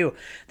what to do.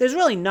 There's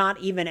really not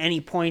even any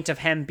point of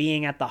him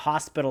being at the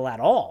hospital at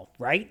all,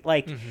 right?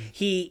 Like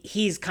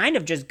he's kind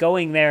of just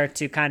going there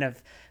to kind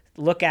of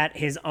look at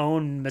his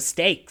own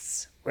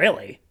mistakes,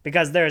 really,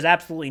 because there's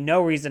absolutely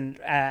no reason,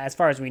 as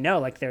far as we know,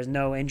 like there's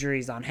no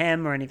injuries on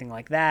him or anything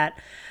like that.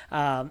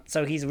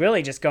 So he's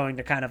really just going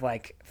to kind of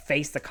like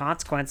face the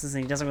consequences,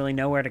 and he doesn't really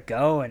know where to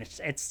go. And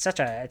it's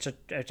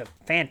a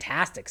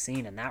fantastic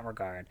scene in that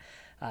regard.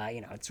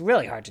 It's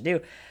really hard to do.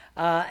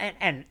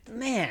 And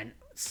man,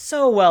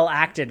 so well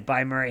acted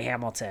by Murray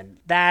Hamilton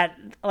that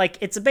like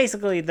it's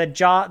basically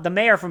the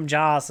mayor from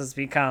Jaws has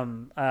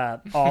become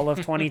all of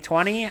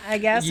 2020. I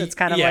guess it's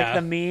kind of like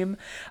the meme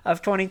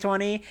of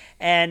 2020,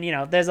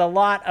 and there's a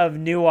lot of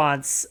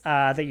nuance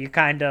that you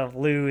kind of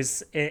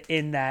lose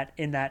in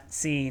that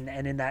scene,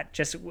 and in that,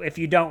 just if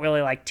you don't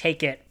really like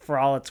take it for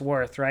all it's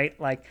worth, right?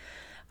 Like,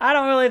 I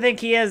don't really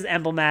think he is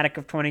emblematic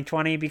of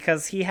 2020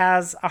 because he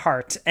has a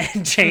heart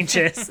and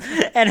changes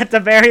and at the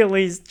very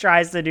least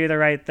tries to do the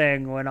right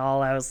thing when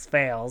all else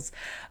fails.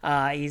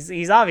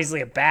 He's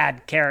obviously a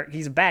bad character.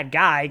 He's a bad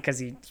guy because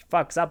he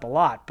fucks up a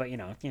lot, but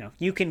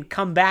you can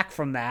come back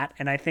from that.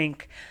 And I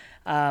think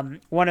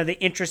one of the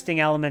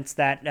interesting elements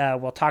that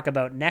we'll talk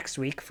about next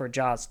week for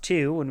Jaws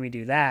 2 when we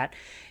do that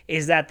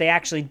is that they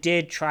actually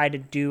did try to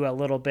do a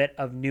little bit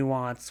of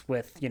nuance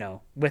with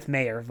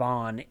Mayor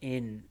Vaughn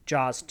in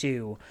Jaws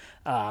 2,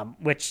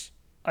 which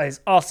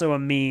is also a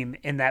meme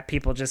in that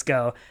people just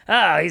go,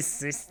 he's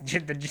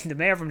the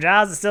mayor from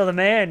Jaws is still the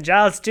mayor in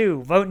Jaws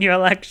 2, vote in your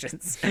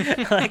elections.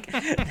 Like,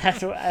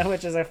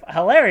 which is a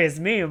hilarious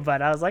meme,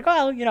 but I was like,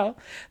 well,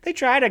 they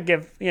try to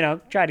give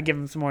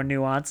him some more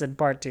nuance in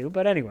part 2,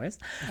 but anyways.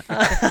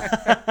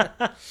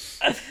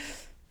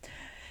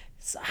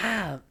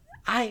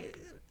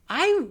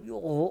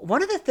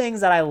 One of the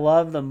things that I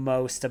love the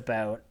most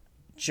about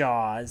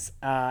Jaws,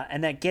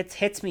 and that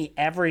hits me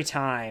every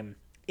time,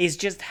 is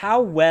just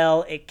how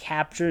well it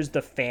captures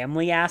the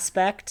family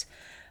aspect.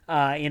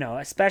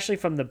 Especially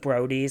from the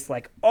Brodies.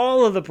 Like,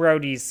 all of the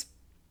Brodies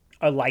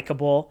are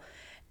likable,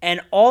 and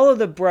all of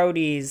the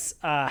Brodies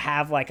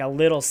have like a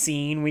little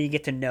scene where you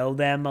get to know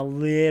them a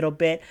little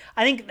bit.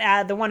 I think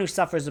the one who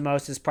suffers the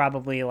most is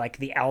probably like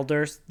the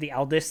eldest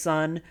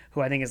son,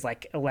 who I think is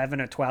like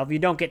 11 or 12. You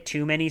don't get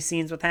too many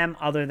scenes with him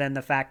other than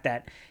the fact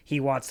that he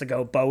wants to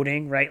go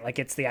boating, right? Like,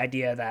 it's the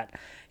idea that,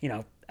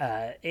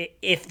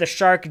 if the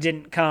shark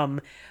didn't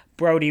come,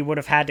 Brody would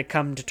have had to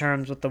come to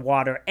terms with the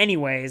water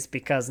anyways,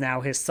 because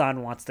now his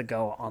son wants to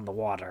go on the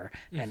water,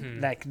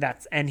 and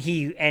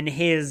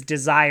his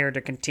desire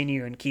to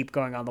continue and keep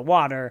going on the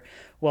water,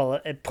 well,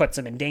 it puts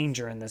him in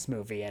danger in this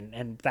movie,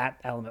 and that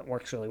element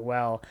works really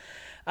well.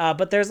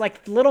 But there's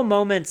like little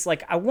moments,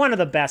 like one of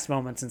the best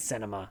moments in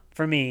cinema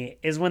for me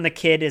is when the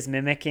kid is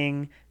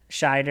mimicking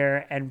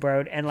Scheider and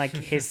Brode, and like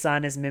his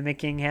son is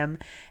mimicking him,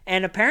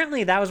 and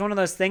apparently that was one of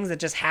those things that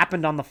just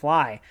happened on the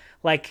fly.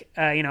 Like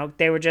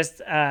they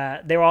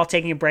were all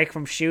taking a break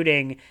from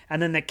shooting, and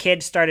then the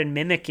kid started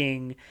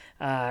mimicking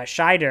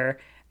Scheider,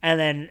 and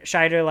then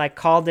Scheider like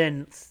called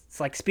in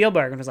like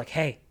Spielberg and was like,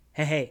 hey,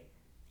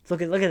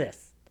 look at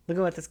this, Look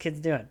at what this kid's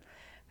doing.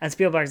 And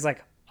Spielberg's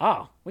like,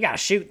 oh, we gotta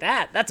shoot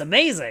that. That's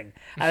amazing.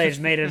 And they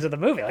just made it into the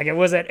movie. Like it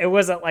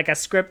wasn't like a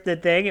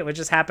scripted thing. It would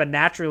just happen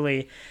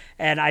naturally.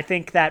 And I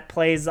think that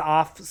plays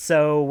off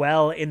so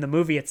well in the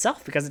movie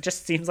itself because it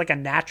just seems like a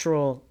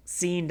natural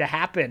scene to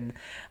happen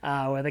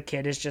where the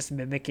kid is just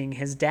mimicking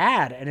his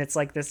dad. And it's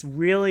like this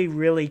really,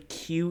 really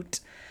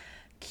cute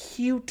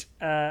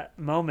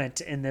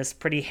moment in this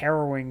pretty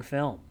harrowing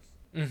film.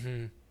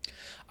 Mm-hmm.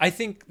 I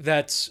think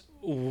that's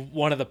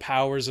one of the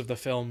powers of the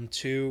film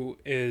too,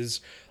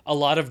 is a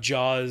lot of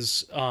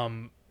Jaws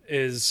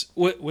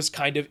was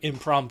kind of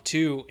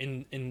impromptu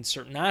in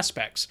certain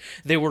aspects.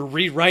 They were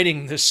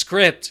rewriting the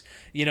script,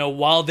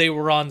 while they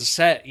were on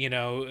set,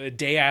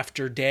 day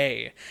after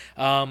day.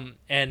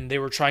 And they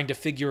were trying to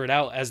figure it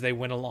out as they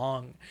went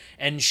along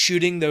and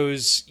shooting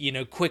those,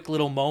 quick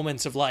little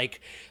moments of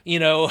like,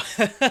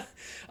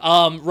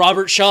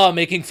 Robert Shaw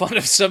making fun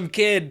of some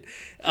kid,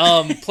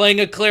 playing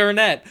a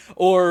clarinet,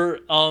 or,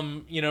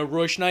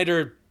 Roy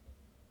Schneider,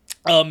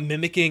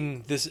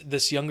 mimicking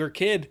this younger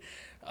kid,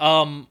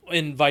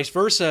 and vice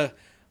versa.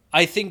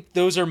 I think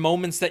those are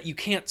moments that you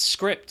can't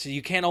script.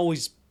 You can't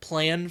always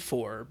plan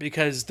for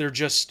because they're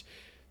just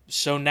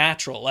so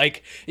natural.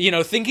 Like,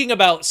 thinking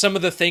about some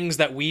of the things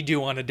that we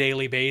do on a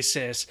daily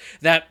basis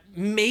that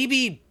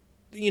maybe,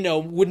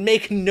 would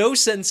make no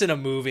sense in a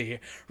movie,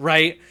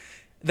 right?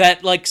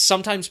 That like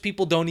sometimes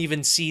people don't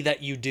even see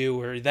that you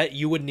do, or that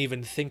you wouldn't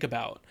even think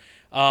about.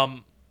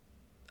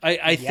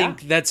 I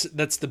think that's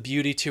the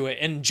beauty to it.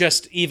 And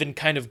just even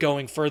kind of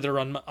going further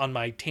on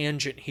my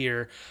tangent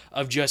here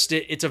of just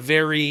it's a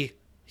very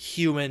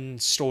human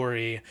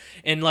story.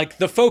 And like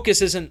the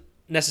focus isn't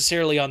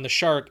necessarily on the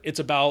shark. It's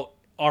about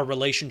our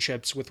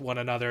relationships with one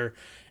another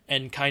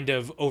and kind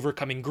of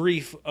overcoming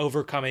grief,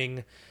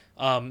 overcoming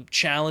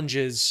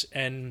challenges,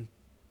 and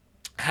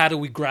how do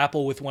we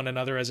grapple with one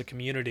another as a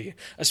community,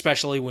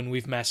 especially when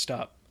we've messed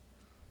up.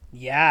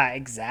 Yeah,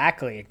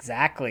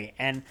 exactly.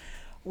 And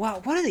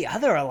well, one of the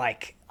other,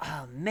 like,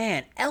 oh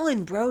man,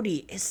 Ellen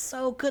Brody is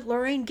so good.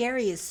 Lorraine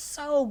Gary is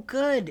so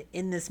good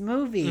in this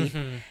movie.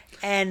 Mm-hmm.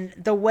 And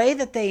the way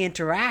that they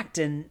interact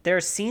and their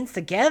scenes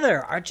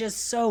together are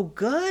just so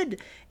good.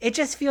 It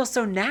just feels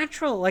so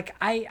natural. Like,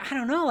 I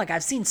don't know, like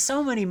I've seen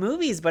so many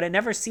movies, but it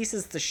never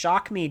ceases to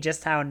shock me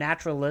just how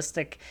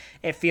naturalistic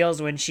it feels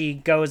when she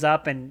goes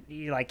up and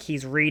like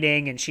he's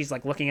reading and she's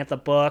like looking at the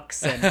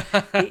books and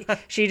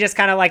she just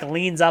kind of like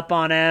leans up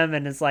on him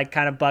and is like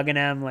kind of bugging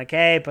him like,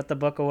 hey, put the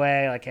book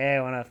away. Like, hey,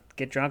 I want to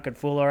get drunk and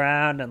fool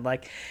around. And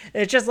like,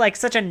 it's just like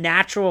such a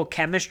natural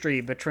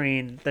chemistry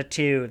between the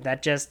two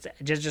that just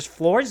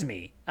floors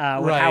me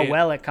with how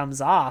well it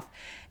comes off.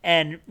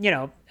 And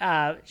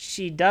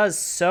she does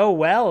so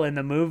well in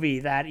the movie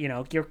that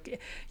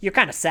you're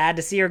kind of sad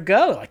to see her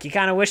go. Like you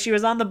kind of wish she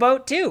was on the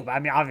boat too. I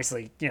mean,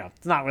 obviously,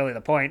 it's not really the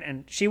point.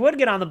 And she would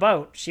get on the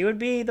boat. She would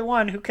be the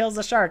one who kills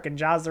the shark in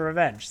Jaws: The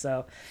Revenge.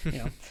 So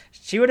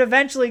she would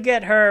eventually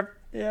get her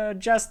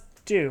just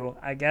due.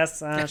 I guess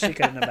she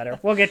could have known better.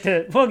 We'll get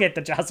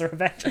to Jaws: The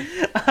Revenge.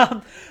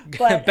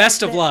 But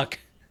best of luck.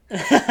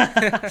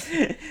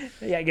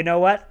 Yeah, you know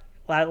what?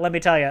 Let me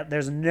tell you,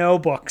 there's no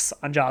books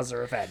on Jaws: The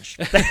Revenge.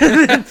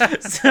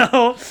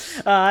 So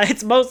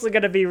it's mostly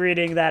going to be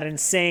reading that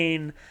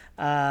insane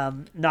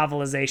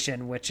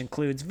novelization, which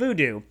includes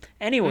voodoo.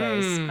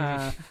 Anyways,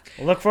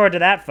 look forward to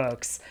that,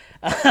 folks.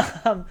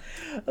 But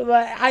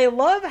I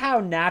love how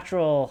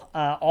natural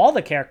all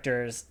the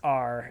characters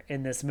are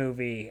in this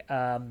movie.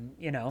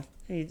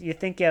 You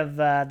think of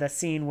the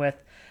scene with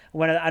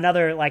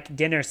another like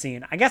dinner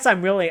scene. I guess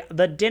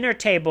the dinner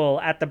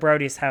table at the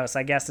Brody's house,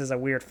 I guess, is a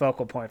weird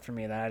focal point for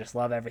me that I just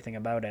love everything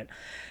about it.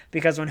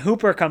 Because when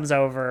Hooper comes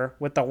over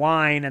with the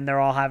wine and they're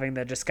all having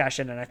the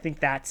discussion, and I think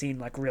that scene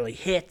like really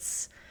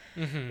hits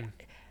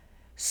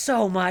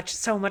so much.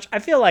 I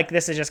feel like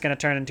this is just going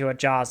to turn into a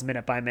Jaws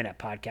minute by minute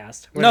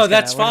podcast.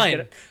 That's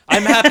fine.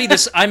 I'm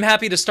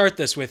happy to start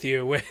this with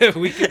you.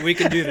 we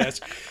can do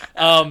this.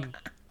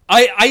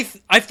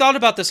 I've thought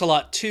about this a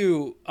lot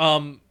too.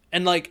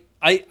 And like,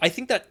 I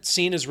think that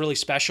scene is really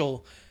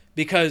special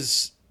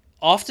because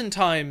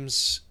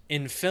oftentimes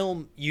in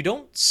film, you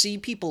don't see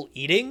people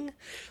eating.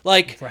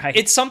 Like,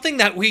 It's something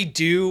that we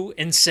do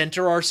and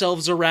center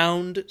ourselves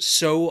around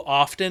so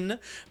often,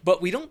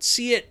 but we don't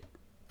see it,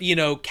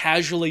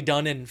 casually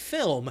done in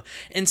film.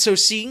 And so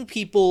seeing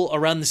people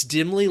around this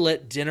dimly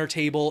lit dinner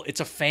table, it's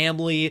a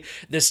family,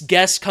 this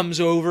guest comes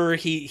over,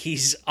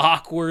 he's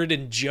awkward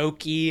and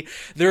jokey.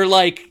 They're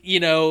like,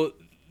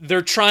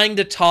 they're trying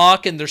to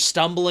talk and they're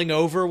stumbling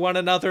over one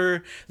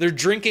another. They're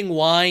drinking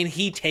wine.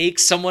 He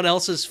takes someone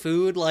else's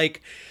food.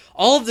 Like,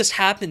 all of this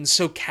happens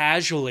so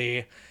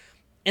casually.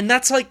 And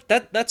that's like,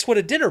 that's what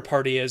a dinner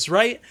party is,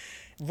 right?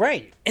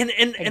 Right. And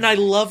I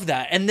love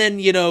that. And then,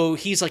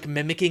 he's like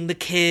mimicking the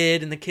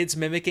kid and the kid's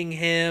mimicking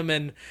him.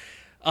 And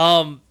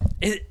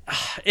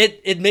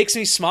it makes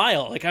me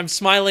smile. Like, I'm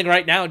smiling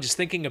right now just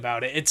thinking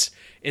about it.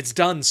 It's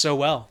done so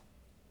well.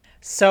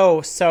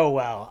 So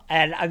well.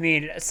 And I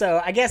mean,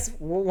 so I guess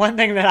one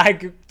thing that I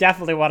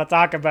definitely want to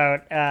talk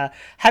about,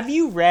 have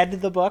you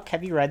read the book?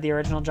 Have you read the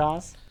original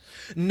Jaws?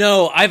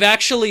 No, I've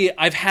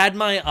had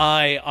my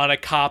eye on a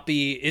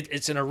copy.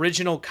 It's an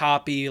original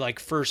copy, like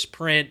first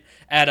print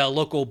at a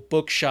local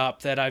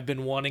bookshop that I've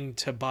been wanting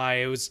to buy.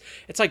 It's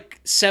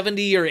like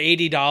 $70 or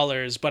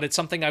 $80, but it's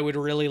something I would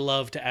really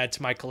love to add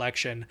to my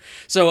collection.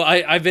 So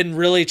I've been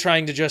really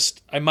trying to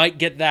I might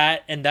get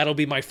that, and that'll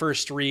be my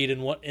first read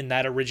in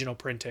that original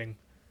printing.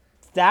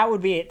 That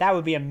would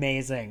be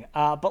amazing.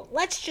 But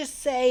let's just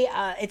say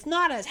it's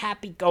not as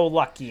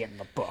happy-go-lucky in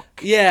the book.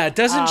 Yeah,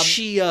 doesn't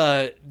she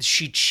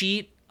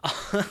cheat?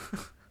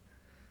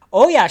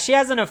 Oh yeah, she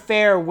has an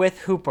affair with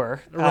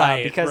Hooper,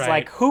 Right? Because right.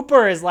 like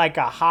Hooper is like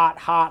a hot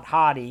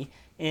hottie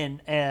in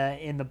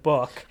the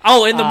book.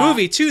 Oh, in the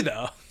movie too,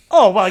 though.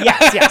 Oh well,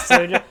 yes.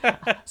 So,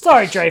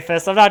 sorry,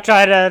 Dreyfuss. I'm not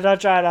trying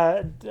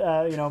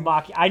to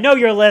mock you. I know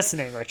you're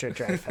listening, Richard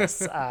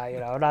Dreyfuss.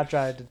 I'm not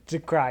trying to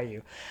decry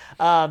you.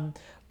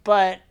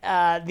 But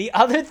the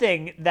other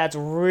thing that's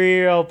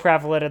real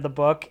prevalent in the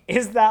book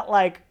is that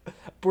like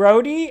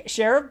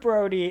Sheriff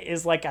Brody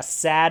is like a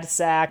sad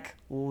sack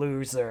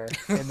loser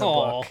in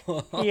the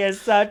book. He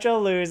is such a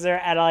loser,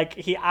 and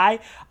like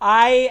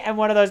I am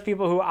one of those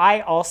people who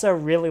I also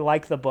really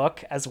like the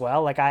book as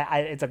well. Like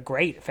it's a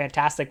great,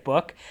 fantastic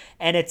book,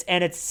 and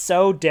it's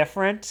so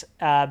different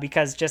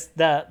because just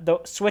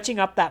the switching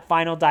up that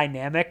final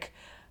dynamic,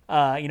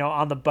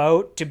 on the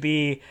boat to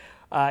be.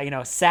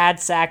 Sad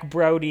sack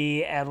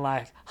Brody and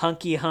like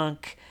hunky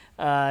hunk,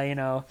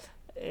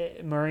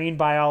 marine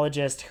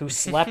biologist who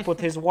slept with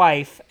his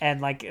wife,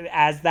 and like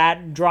as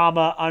that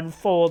drama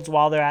unfolds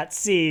while they're at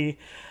sea,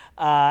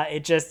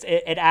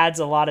 it adds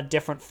a lot of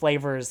different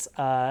flavors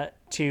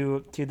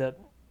to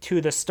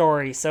the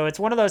story. So it's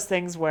one of those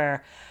things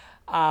where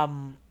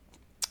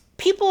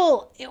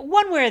people,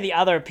 one way or the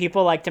other,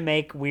 people like to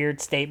make weird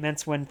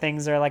statements when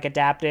things are like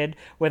adapted,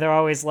 where they're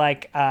always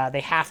like they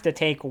have to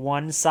take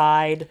one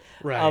side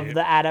of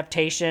the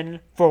adaptation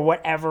for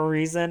whatever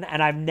reason,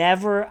 and I've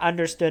never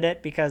understood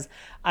it because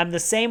I'm the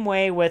same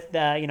way with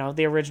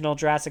the original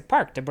Jurassic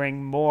Park. To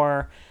bring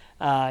more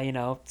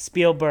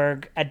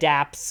Spielberg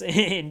adapts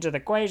into the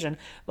equation,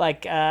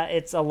 like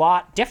it's a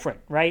lot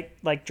different, right?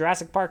 Like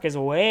Jurassic Park is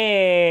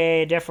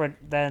way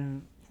different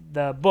than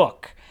the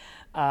book.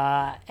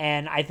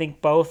 And I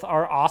think both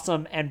are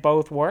awesome and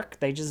both work.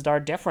 They just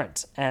are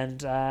different. And,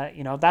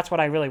 that's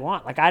what I really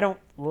want. Like, I don't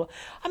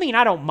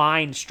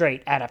mind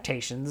straight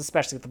adaptations,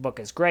 especially if the book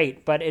is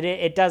great, but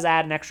it does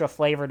add an extra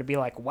flavor to be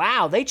like,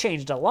 wow, they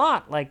changed a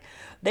lot. Like,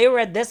 they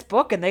read this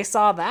book and they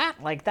saw that.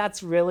 Like,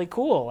 that's really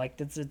cool.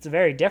 Like, it's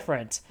very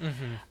different.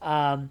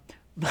 Mm-hmm.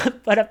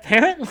 But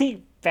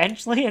apparently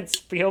Benchley and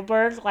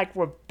Spielberg like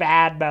were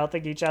bad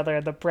mouthing each other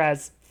in the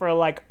press for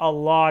like a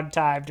long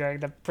time during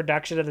the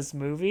production of this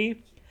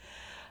movie,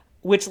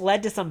 which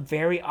led to some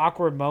very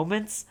awkward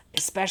moments,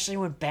 especially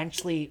when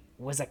Benchley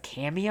was a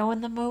cameo in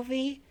the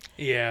movie.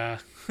 Yeah.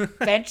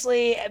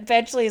 Benchley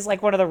is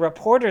like one of the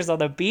reporters on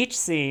the beach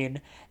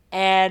scene.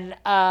 And,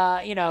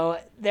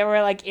 there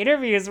were like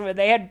interviews where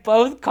they had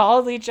both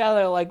called each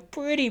other like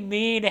pretty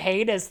mean,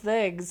 heinous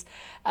things.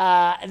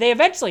 They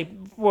eventually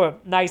were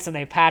nice and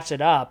they patched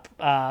it up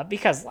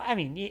because,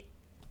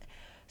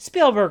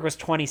 Spielberg was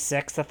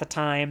 26 at the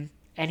time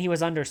and he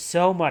was under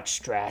so much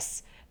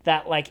stress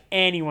that like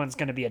anyone's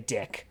going to be a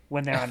dick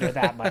when they're under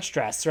that much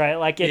stress, right?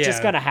 Like it's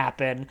just going to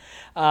happen.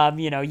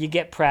 You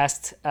get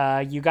pressed,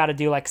 you got to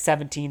do like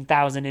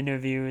 17,000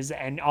 interviews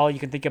and all you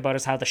can think about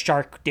is how the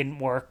shark didn't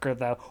work or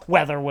the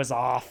weather was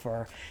off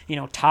or,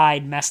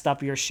 tide messed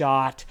up your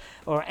shot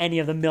or any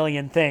of the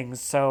million things.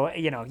 So,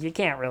 you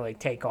can't really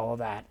take all of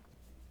that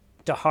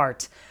to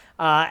heart.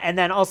 And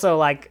then also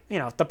like,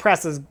 the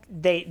press is,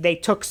 they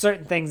took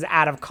certain things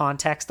out of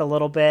context a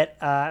little bit,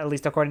 at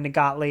least according to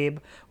Gottlieb,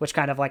 which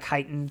kind of like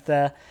heightened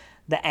the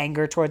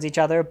anger towards each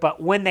other.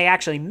 But when they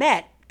actually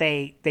met,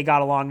 they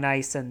got along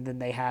nice. And then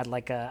they had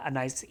like a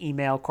nice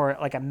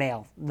like a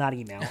mail, not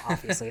email,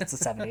 obviously it's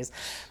the 70s,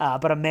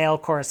 but a mail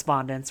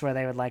correspondence where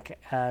they would like,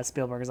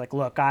 Spielberg is like,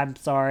 look, I'm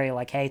sorry.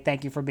 Like, hey,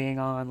 thank you for being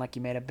on. Like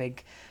you made a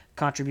big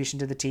contribution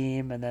to the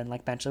team. And then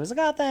like Benchley was like,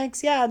 oh,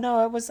 thanks. Yeah,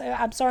 no,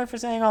 I'm sorry for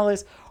saying all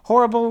these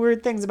horrible,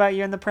 weird things about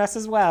you in the press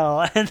as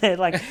well. And they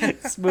like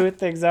smooth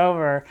things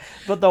over.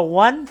 But the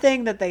one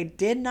thing that they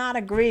did not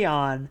agree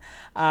on,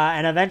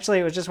 and eventually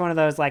it was just one of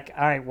those like,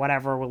 all right,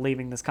 whatever, we're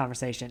leaving this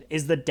conversation,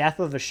 is the death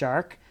of the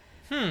shark.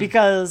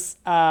 Because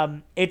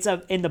it's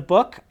in the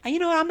book.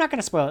 I'm not going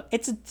to spoil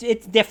it.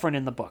 It's different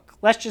in the book.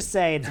 Let's just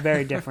say it's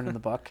very different in the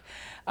book,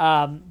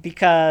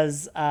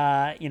 because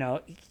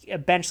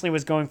Benchley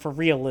was going for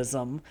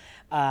realism,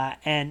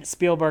 and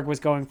Spielberg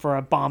was going for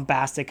a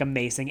bombastic,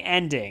 amazing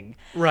ending.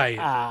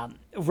 Right.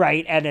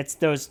 Right, and it's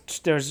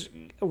there's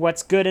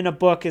what's good in a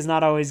book is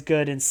not always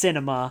good in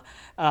cinema.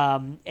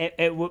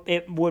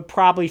 It would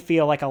probably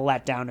feel like a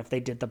letdown if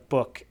they did the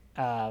book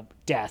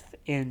death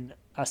in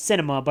a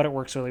cinema, but it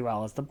works really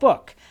well as the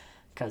book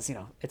because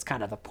it's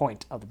kind of the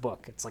point of the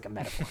book. It's like a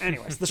metaphor.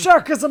 Anyways, the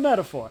shark is a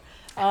metaphor.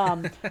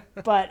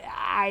 But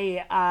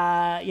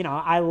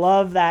I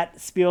love that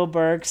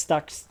Spielberg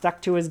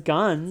stuck to his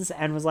guns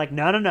and was like,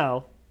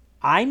 no.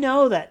 I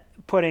know that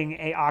putting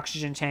a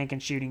oxygen tank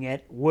and shooting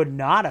it would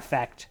not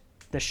affect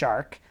the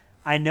shark.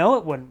 I know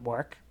it wouldn't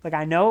work. Like,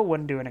 I know it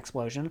wouldn't do an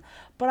explosion,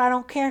 but I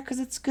don't care because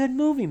it's good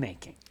movie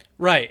making.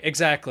 Right,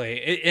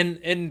 exactly.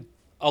 And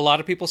a lot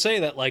of people say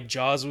that, like,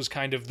 Jaws was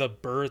kind of the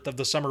birth of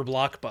the summer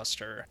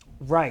blockbuster.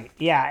 Right.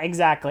 Yeah,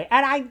 exactly.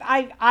 And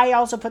I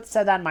also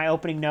said that in my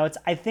opening notes.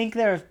 I think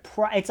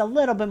it's a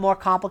little bit more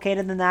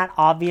complicated than that,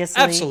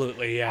 obviously.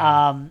 Absolutely,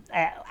 yeah.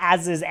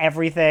 As is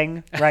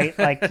everything, right?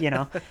 Like,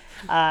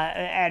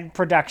 and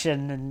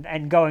production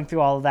and going through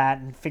all of that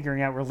and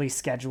figuring out release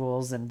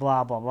schedules and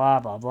blah, blah,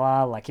 blah, blah,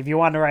 blah. Like, if you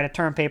wanted to write a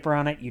term paper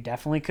on it, you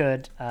definitely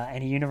could.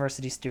 Any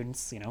university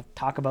students,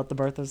 talk about the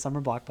birth of the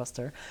summer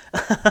blockbuster.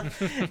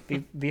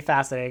 be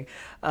fascinating.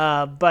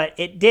 But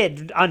it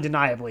did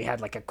undeniably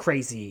had like a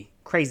crazy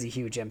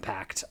huge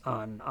impact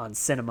on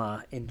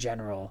cinema in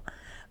general.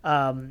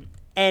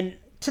 And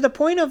to the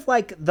point of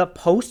like the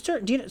poster,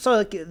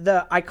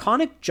 the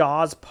iconic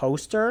Jaws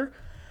poster,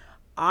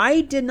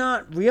 I did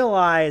not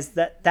realize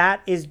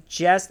that is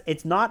just,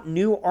 it's not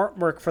new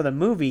artwork for the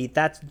movie.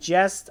 That's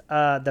just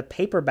the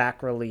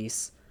paperback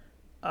release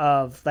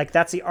of, like,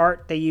 that's the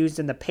art they used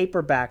in the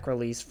paperback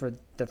release for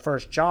the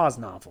first Jaws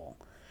novel.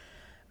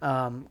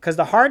 Because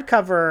the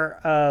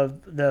hardcover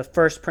of the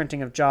first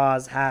printing of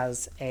Jaws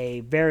has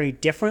a very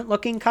different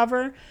looking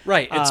cover.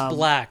 Right, it's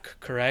black,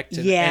 correct?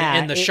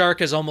 And the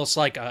shark is almost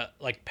like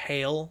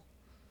pale.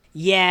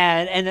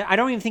 Yeah, and I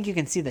don't even think you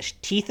can see the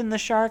teeth in the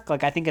shark.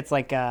 Like, I think it's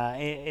like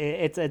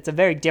it's a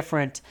very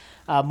different,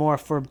 more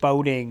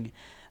foreboding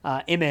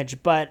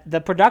image. But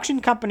the production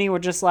company were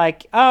just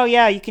like, oh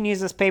yeah, you can use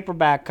this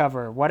paperback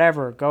cover,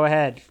 whatever, go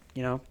ahead,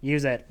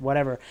 use it,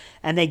 whatever.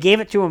 And they gave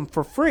it to him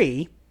for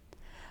free.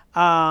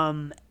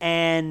 And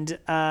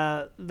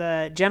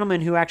the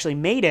gentleman who actually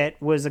made it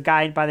was a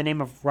guy by the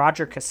name of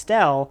Roger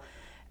Castell,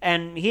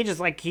 and he just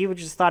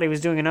thought he was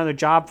doing another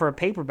job for a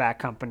paperback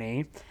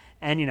company.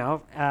 And,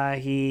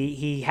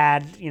 he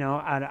had,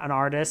 an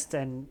artist,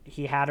 and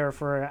he had her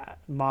for a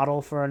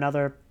model for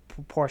another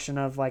portion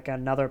of like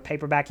another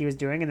paperback he was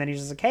doing. And then he's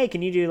just like, hey,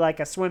 can you do like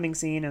a swimming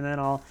scene? And then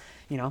I'll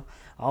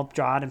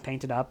draw it and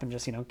paint it up and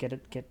just,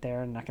 get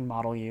there and I can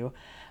model you.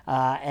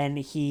 And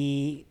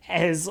he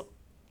is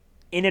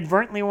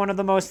inadvertently one of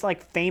the most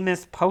like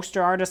famous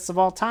poster artists of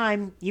all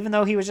time, even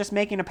though he was just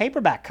making a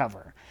paperback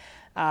cover.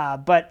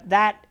 But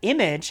that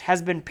image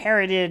has been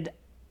parodied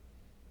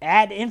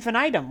ad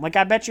infinitum. Like,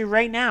 I bet you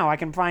right now I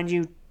can find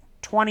you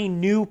 20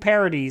 new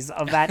parodies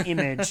of that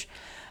image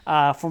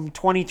from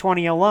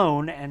 2020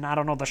 alone, and I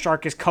don't know, the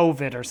shark is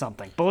COVID or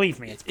something. Believe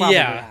me, it's probably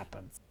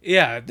happens.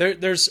 Yeah,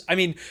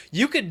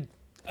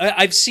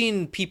 I've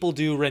seen people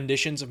do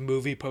renditions of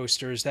movie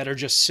posters that are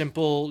just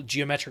simple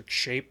geometric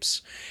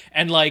shapes,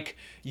 and like,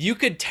 you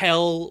could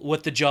tell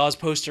what the Jaws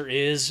poster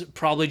is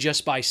probably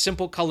just by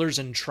simple colors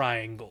and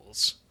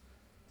triangles.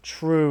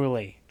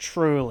 Truly.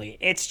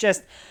 It's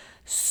just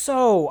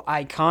so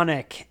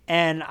iconic,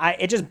 and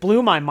it just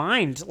blew my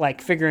mind,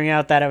 like, figuring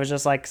out that it was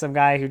just like some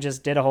guy who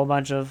just did a whole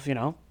bunch of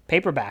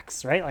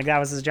paperbacks, right? Like, that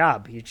was his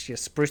job. He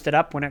just spruced it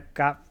up when it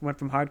went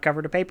from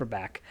hardcover to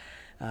paperback,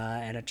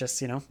 and it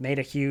just made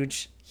a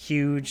huge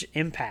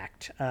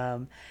impact.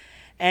 And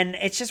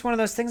it's just one of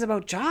those things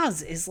about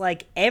Jaws is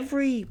like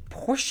every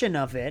portion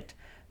of it,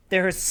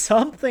 there is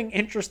something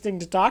interesting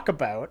to talk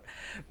about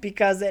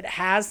because it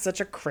has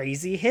such a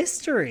crazy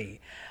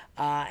history.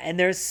 And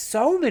there's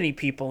so many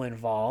people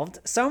involved,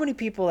 so many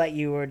people that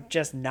you would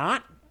just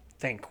not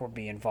think would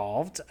be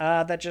involved,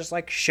 that just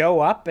like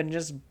show up and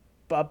just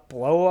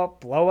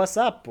blow us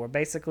up. We're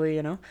basically,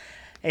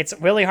 it's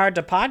really hard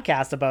to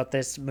podcast about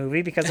this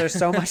movie because there's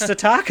so much to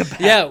talk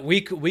about. Yeah,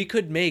 we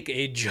could make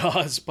a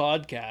Jaws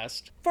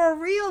podcast. For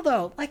real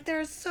though, like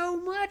there's so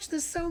much.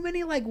 There's so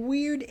many like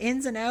weird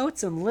ins and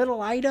outs and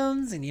little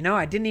items, and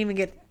I didn't even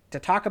get to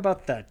talk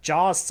about the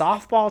Jaws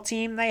softball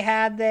team they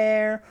had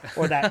there,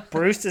 or that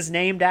Bruce is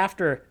named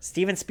after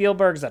Steven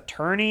Spielberg's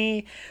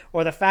attorney,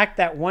 or the fact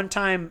that one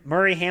time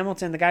Murray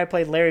Hamilton, the guy who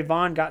played Larry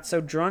Vaughn, got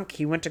so drunk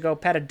he went to go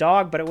pet a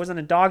dog, but it wasn't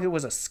a dog, it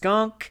was a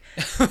skunk.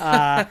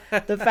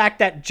 The fact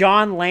that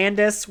John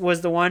Landis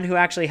was the one who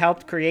actually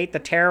helped create the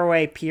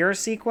Tearaway Pier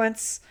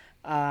sequence,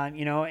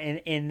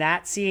 in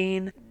that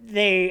scene.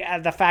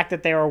 The fact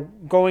that they were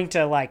going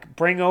to like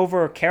bring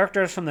over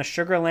characters from the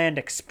Sugarland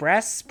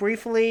Express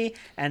briefly,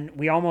 and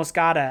we almost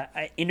got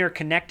a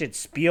interconnected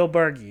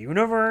Spielberg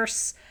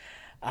universe.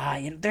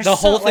 There's the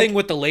whole thing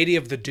with the Lady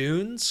of the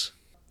Dunes.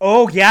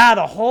 Oh yeah,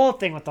 the whole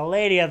thing with the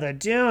Lady of the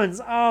Dunes.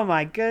 Oh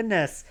my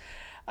goodness.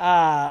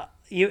 Do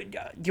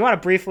you want to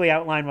briefly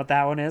outline what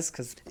that one is?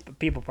 Because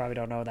people probably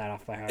don't know that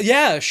off by heart.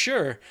 Yeah,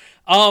 sure.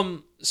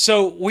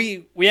 So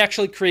we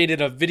actually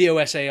created a video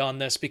essay on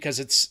this because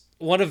it's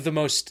one of the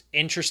most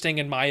interesting,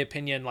 in my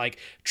opinion, like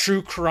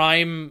true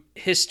crime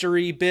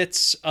history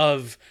bits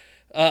of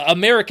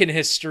American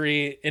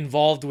history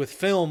involved with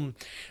film.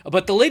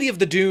 But the Lady of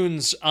the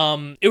Dunes,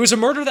 it was a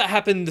murder that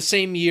happened the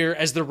same year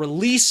as the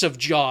release of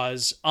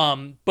Jaws.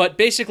 But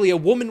basically a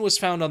woman was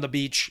found on the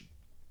beach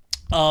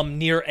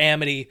near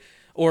Amity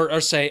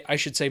or say, I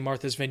should say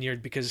Martha's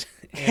Vineyard, because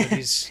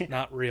Amity's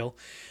not real.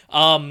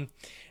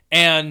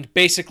 And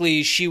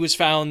basically she was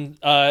found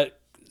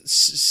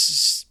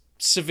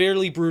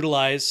severely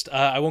brutalized.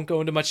 I won't go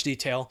into much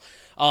detail.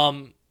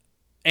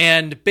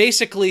 And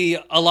basically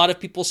a lot of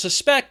people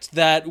suspect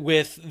that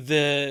with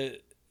the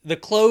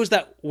clothes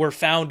that were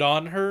found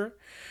on her,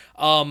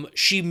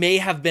 she may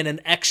have been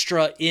an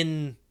extra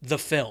in the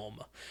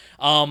film.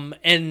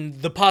 And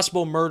the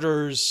possible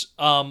murders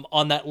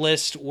on that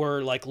list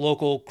were like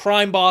local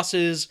crime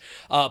bosses,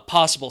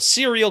 possible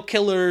serial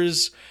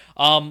killers,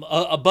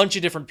 a bunch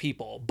of different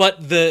people.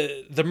 But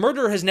the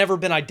murder has never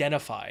been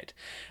identified.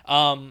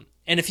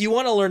 And if you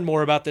want to learn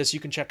more about this,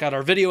 you can check out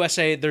our video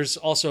essay. There's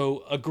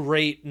also a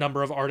great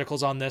number of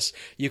articles on this.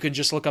 You can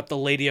just look up The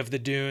Lady of the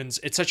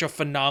Dunes. It's such a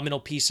phenomenal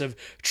piece of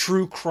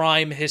true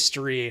crime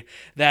history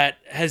that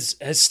has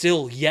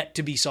still yet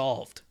to be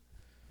solved.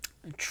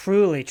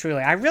 Truly,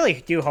 truly. I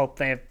really do hope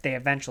they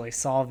eventually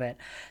solve it.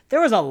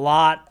 There was a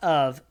lot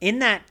of, in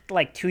that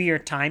like 2-year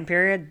time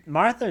period,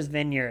 Martha's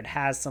Vineyard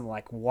has some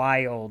like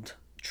wild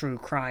true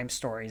crime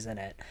stories in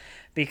it,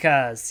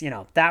 because, you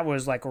know, that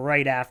was like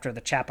right after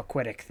the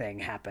Chappaquiddick thing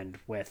happened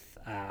with,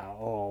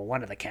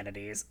 one of the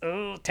Kennedys.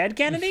 Oh, Ted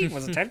Kennedy?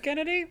 Was it Ted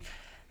Kennedy?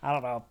 I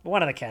don't know.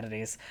 One of the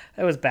Kennedys.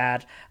 It was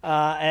bad.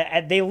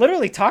 And they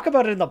literally talk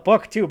about it in the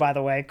book, too, by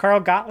the way. Carl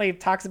Gottlieb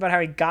talks about how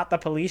he got the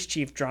police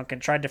chief drunk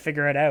and tried to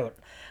figure it out.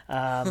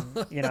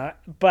 You know,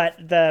 but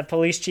the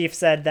police chief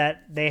said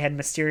that they had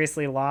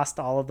mysteriously lost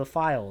all of the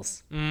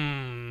files.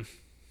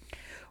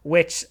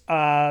 Which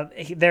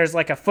there's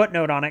like a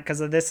footnote on it, because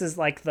this is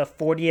like the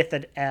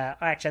 40th,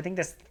 actually, I think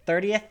this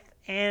 30th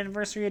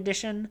anniversary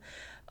edition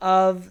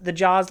of the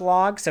Jaws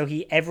log. So I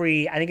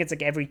think it's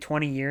like every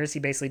 20 years, he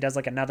basically does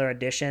like another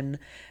edition,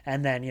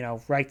 and then, you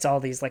know, writes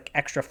all these like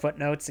extra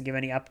footnotes to give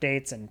any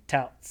updates and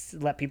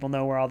let people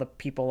know where all the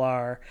people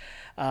are.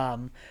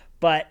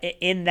 But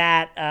in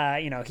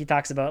that, you know, he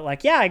talks about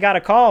like, yeah, I got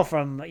a call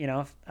from, you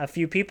know, a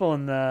few people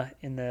in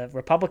the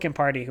Republican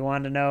Party who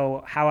wanted to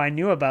know how I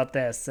knew about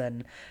this.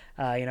 And,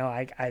 you know,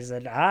 I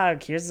said,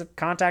 here's the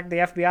contact the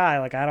FBI.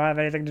 Like, I don't have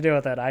anything to do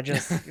with it.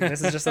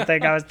 This is just a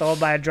thing I was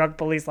told by a drunk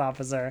police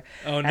officer.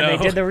 Oh, no. And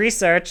they did the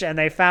research and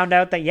they found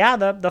out that, yeah,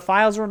 the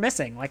files were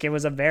missing. Like, it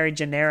was a very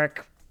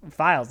generic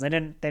files. They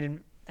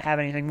didn't have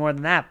anything more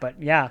than that. But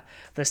yeah,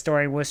 the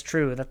story was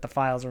true that the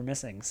files were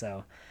missing.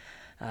 So,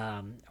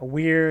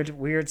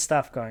 weird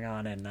stuff going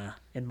on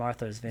in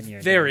Martha's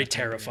Vineyard. Very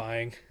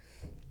terrifying.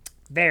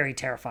 Very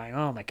terrifying.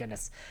 Oh my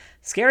goodness.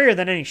 Scarier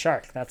than any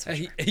shark, that's for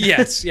sure.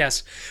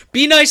 Yes.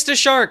 Be nice to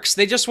sharks.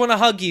 They just want to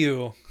hug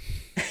you.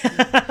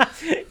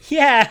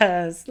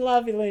 Yes.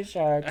 Lovely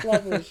sharks.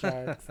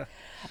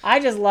 I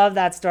just love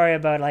that story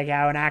about like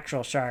how an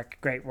actual shark,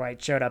 great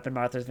white, showed up in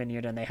Martha's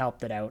Vineyard and they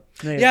helped it out.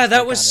 Yeah,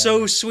 that was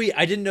so sweet.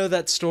 I didn't know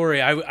that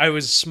story. I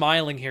was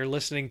smiling here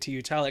listening to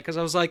you tell it, because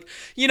I was like,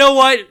 you know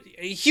what?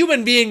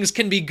 Human beings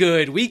can be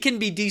good. We can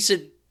be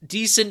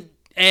decent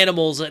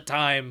animals at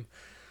time.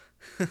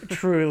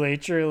 Truly.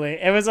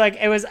 It was I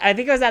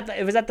think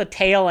it was at the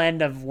tail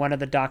end of one of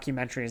the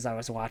documentaries I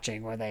was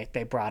watching where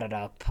they brought it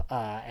up,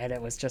 and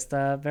it was just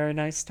a very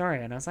nice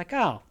story, and I was like,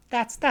 oh,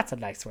 that's a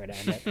nice way to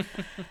end it.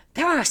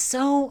 There are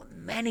so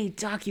many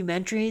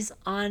documentaries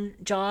on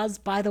Jaws,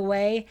 by the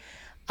way,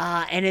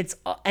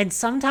 and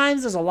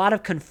sometimes there's a lot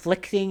of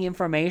conflicting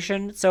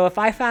information. So if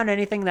I found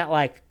anything that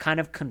like kind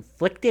of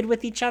conflicted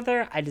with each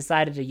other, I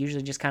decided to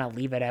usually just kind of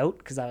leave it out,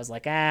 because I was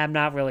like, I'm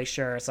not really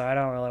sure, so I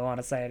don't really want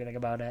to say anything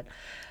about it.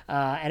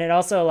 And it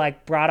also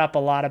like brought up a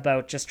lot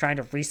about just trying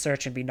to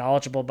research and be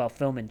knowledgeable about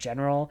film in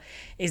general,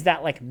 is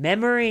that like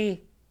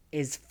memory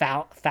is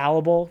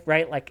fallible,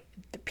 right? Like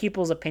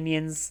people's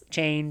opinions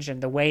change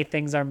and the way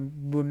things are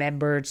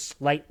remembered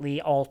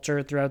slightly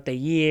alter throughout the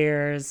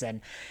years,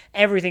 and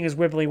everything is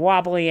wibbly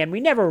wobbly, and we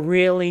never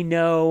really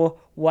know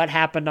what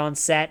happened on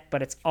set,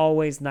 but it's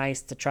always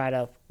nice to try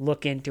to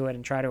look into it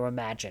and try to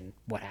imagine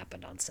what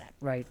happened on set,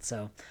 right?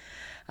 So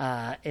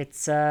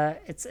it's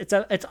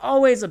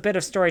always a bit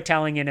of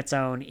storytelling in its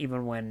own,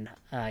 even when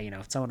you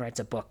know, someone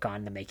writes a book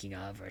on the making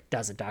of or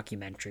does a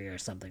documentary or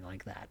something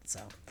like that.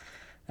 So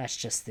that's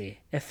just the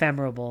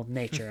ephemeral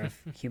nature of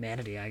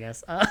humanity, I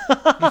guess.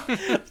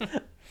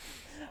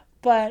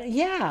 But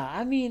yeah,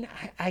 I mean,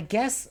 I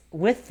guess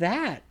with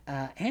that,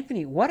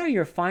 Anthony, what are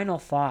your final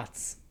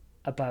thoughts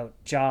about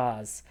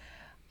Jaws,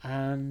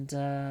 and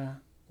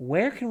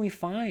where can we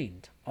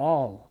find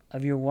all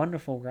of your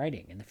wonderful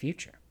writing in the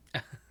future?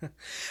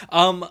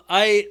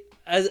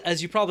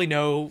 As you probably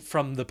know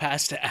from the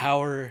past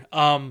hour,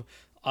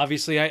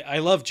 obviously I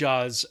love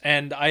Jaws,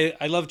 and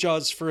I love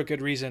Jaws for a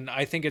good reason.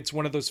 I think it's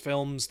one of those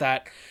films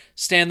that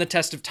stand the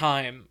test of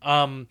time.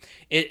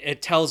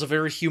 It tells a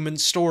very human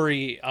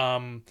story.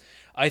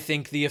 I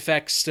think the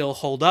effects still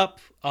hold up.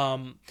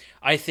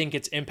 I think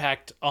its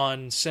impact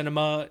on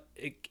cinema,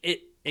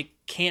 it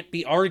can't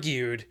be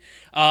argued.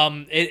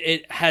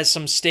 It has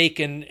some stake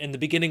in the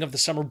beginning of the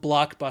summer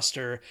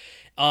blockbuster.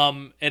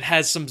 It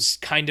has some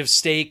kind of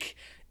stake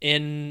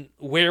in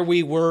where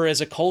we were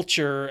as a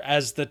culture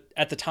at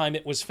the time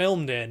it was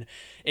filmed in.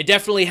 It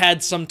definitely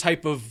had some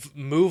type of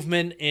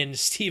movement in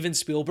Steven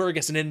Spielberg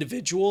as an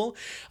individual,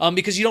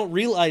 because you don't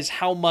realize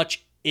how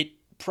much it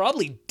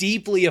probably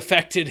deeply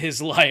affected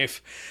his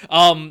life,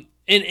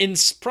 in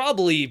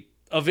probably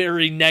a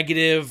very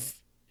negative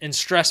and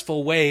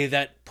stressful way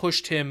that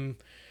pushed him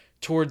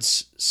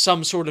towards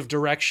some sort of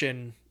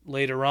direction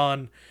later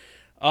on.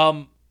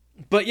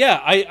 But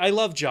yeah, I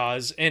love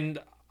Jaws, and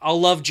I'll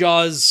love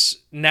Jaws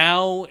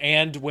now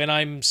and when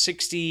I'm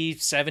 60,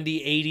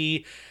 70,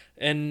 80,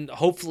 and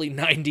hopefully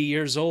 90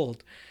 years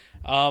old.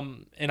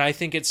 And I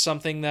think it's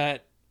something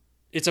that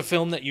it's a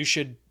film that you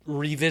should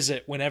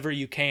revisit whenever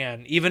you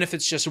can, even if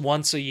it's just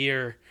once a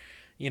year,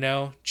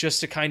 just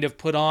to kind of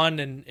put on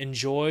and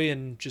enjoy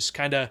and just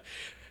kind of,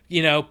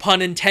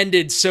 pun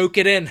intended, soak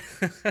it in.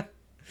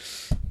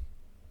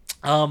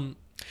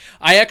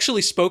 I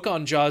actually spoke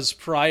on Jaws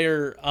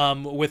prior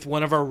with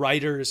one of our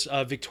writers,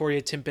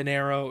 Victoria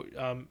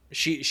Timpanero.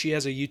 She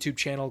has a YouTube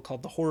channel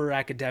called The Horror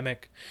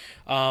Academic,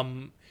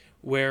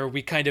 where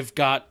we kind of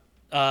got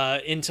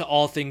into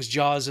all things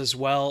Jaws as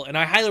well. And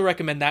I highly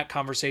recommend that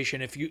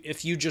conversation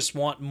if you just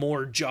want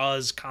more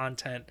Jaws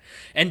content.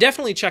 And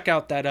definitely check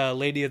out that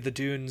Lady of the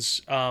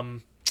Dunes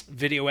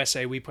video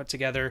essay we put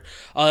together.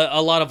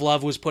 A lot of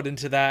love was put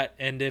into that,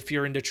 and if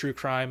you're into true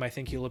crime, I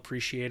think you'll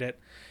appreciate it.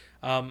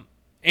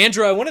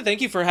 Andrew, I want to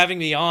thank you for having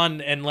me on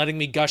and letting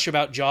me gush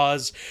about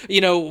Jaws.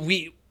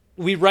 We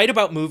write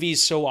about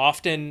movies so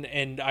often,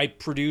 and I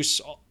produce,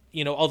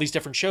 all these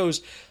different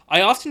shows.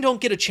 I often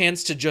don't get a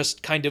chance to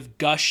just kind of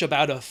gush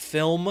about a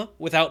film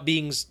without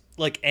being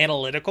like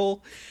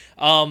analytical,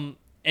 and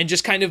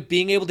just kind of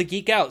being able to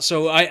geek out.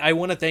 So I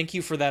want to thank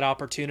you for that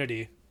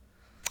opportunity.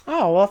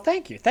 Oh, well,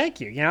 thank you.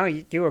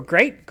 You were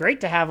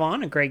great to have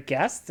on, a great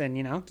guest, and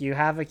you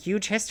have a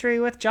huge history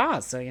with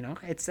Jaws. So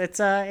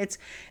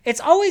it's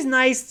always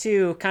nice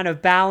to kind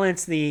of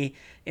balance the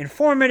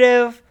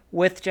informative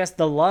with just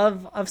the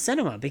love of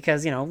cinema,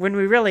 because when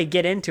we really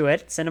get into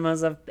it,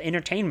 cinema's an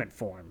entertainment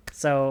form.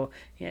 So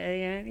you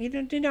don't need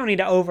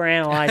to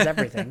overanalyze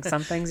everything.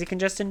 Some things you can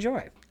just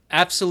enjoy.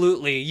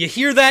 Absolutely. You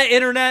hear that,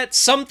 internet?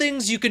 Some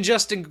things you can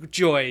just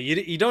enjoy.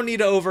 You don't need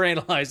to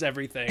overanalyze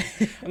everything.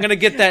 I'm going to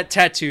get that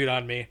tattooed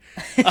on me.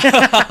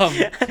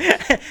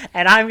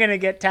 And I'm going to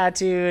get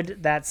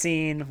tattooed that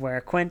scene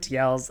where Quint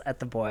yells at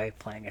the boy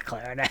playing a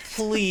clarinet.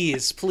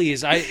 Please.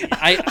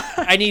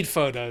 I need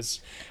photos.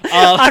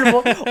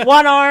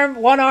 One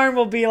arm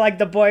will be like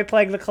the boy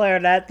playing the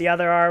clarinet. The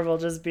other arm will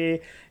just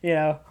be,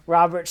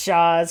 Robert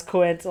Shaw's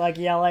Quint like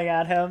yelling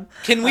at him.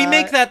 Can we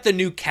make that the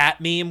new cat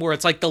meme where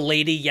it's like the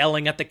lady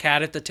yelling at the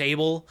cat at the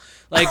table?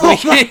 Like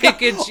it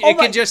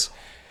could just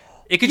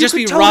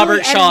be totally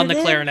Robert Shaw on the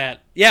clarinet.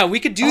 Yeah,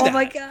 we could do that. Oh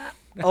my god.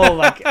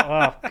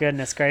 Oh,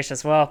 goodness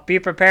gracious. Well, be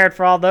prepared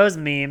for all those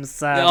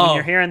memes. When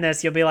you're hearing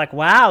this, you'll be like,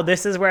 wow,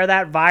 this is where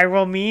that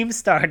viral meme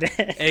started.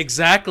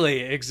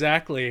 Exactly.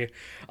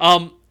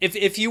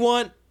 If you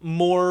want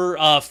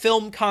more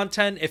film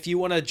content, if you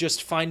want to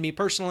just find me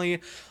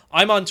personally,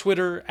 I'm on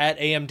Twitter at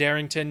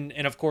 @amdarrington,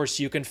 and of course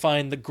you can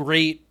find the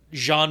great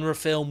genre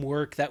film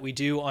work that we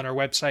do on our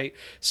website,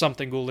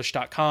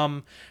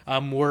 somethingghoulish.com.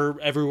 We're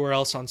everywhere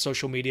else on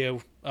social media,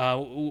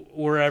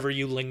 wherever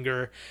you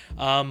linger.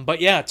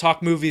 But yeah,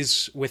 talk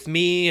movies with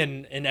me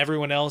and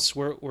everyone else.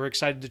 We're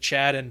excited to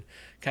chat and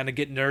kind of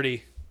get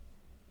nerdy.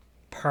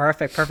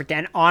 Perfect.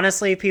 And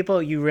honestly,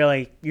 people, you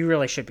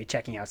really should be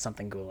checking out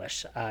Something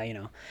Ghoulish.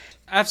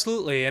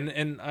 Absolutely,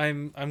 and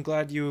I'm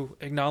glad you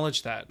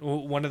acknowledged that.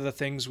 One of the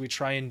things we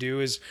try and do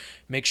is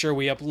make sure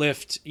we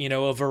uplift,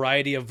 a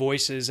variety of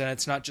voices, and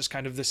it's not just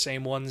kind of the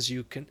same ones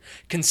you can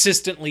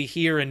consistently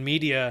hear in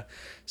media.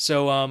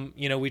 So,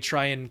 we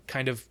try and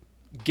kind of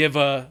give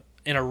an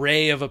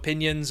array of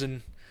opinions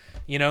and,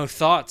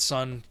 thoughts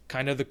on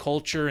kind of the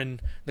culture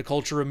and the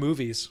culture of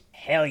movies.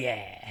 Hell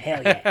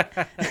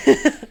yeah.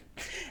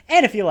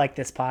 And if you like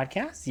this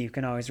podcast, you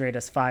can always rate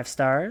us 5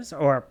 stars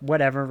or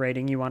whatever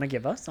rating you want to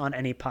give us on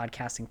any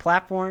podcasting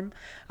platform.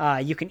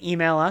 You can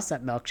email us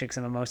at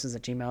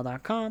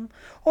milkshakesandmimosas@gmail.com,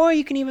 or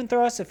you can even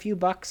throw us a few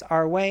bucks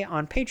our way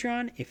on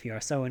Patreon if you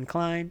are so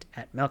inclined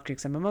at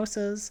Milkshakes and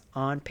Mimosas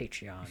on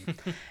Patreon.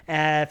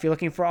 If you're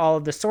looking for all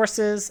of the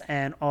sources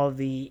and all of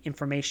the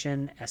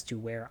information as to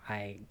where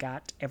I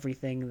got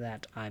everything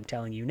that I'm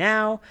telling you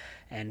now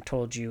and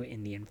told you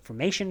in the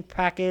information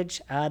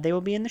package, they will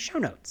be in the show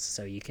notes,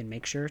 so you can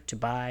make sure to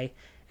buy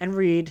and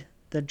read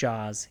the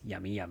Jaws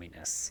yummy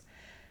yumminess.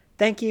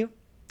 Thank you,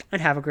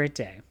 and have a great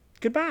day.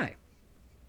 Goodbye.